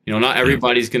 Not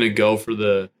everybody's going to go for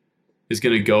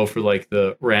like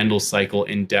the Randall cycle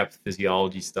in-depth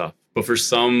physiology stuff. But for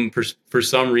some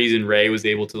reason, Ray was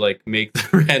able to like make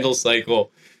the Randall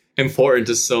cycle important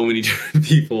to so many different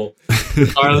people,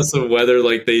 regardless of whether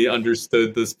like they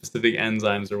understood the specific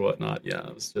enzymes or whatnot. Yeah,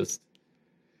 it was just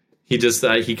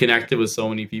he connected with so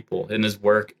many people in his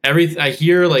work. I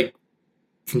hear like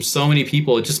from so many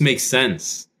people, it just makes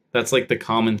sense. That's like the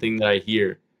common thing that I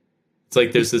hear. It's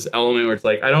like there's this element where it's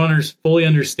like I don't fully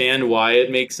understand why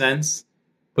it makes sense,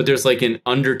 but there's like an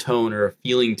undertone or a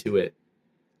feeling to it,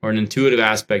 or an intuitive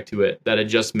aspect to it, that it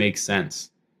just makes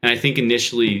sense. And I think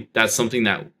initially that's something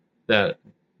that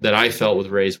I felt with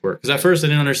Ray's work, because at first I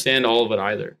didn't understand all of it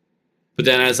either. But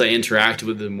then as I interacted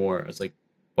with him more, I was like,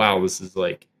 wow, this is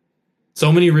like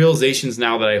so many realizations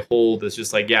now that I hold. It's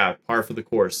just like, yeah, par for the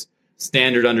course,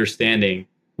 standard understanding,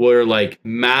 were like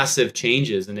massive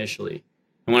changes initially.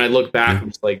 And when I look back, I'm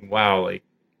just like, wow, like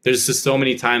there's just so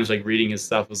many times like reading his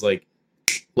stuff was like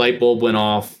light bulb went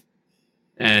off,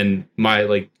 and my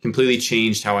like completely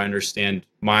changed how I understand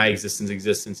my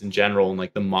existence in general, and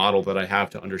like the model that I have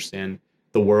to understand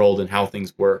the world and how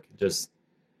things work. Just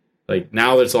like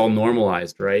now that it's all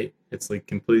normalized, right? It's like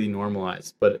completely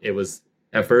normalized, but it was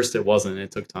at first it wasn't.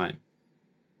 It took time.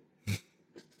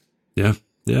 Yeah,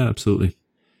 absolutely.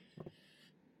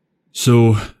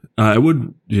 So I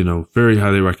would, very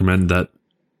highly recommend that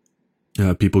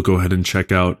people go ahead and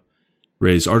check out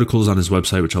Ray's articles on his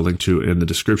website, which I'll link to in the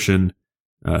description.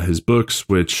 His books,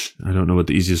 which I don't know what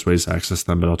the easiest way is to access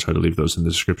them, but I'll try to leave those in the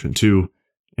description too.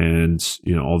 And,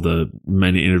 all the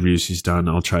many interviews he's done,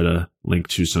 I'll try to link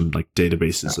to some like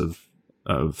databases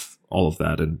of all of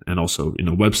that. And also,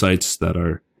 websites that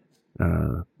are,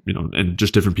 and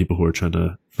just different people who are trying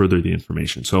to further the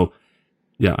information. So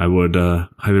yeah, I would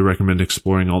highly recommend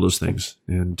exploring all those things.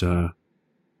 And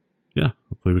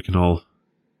hopefully we can all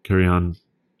carry on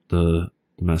the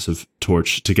massive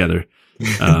torch together.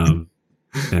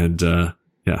 And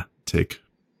take,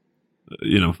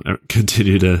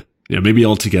 continue to, maybe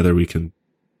all together we can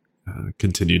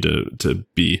continue to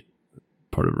be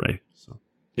part of Ray. So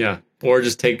yeah, or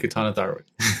just take a ton of thyroid.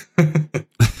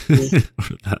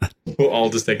 We'll all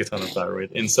just take a ton of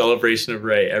thyroid in celebration of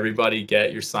Ray. Everybody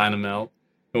get your Cynomel,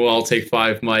 and we'll all take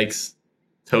 5 mics,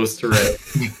 toast to Ray.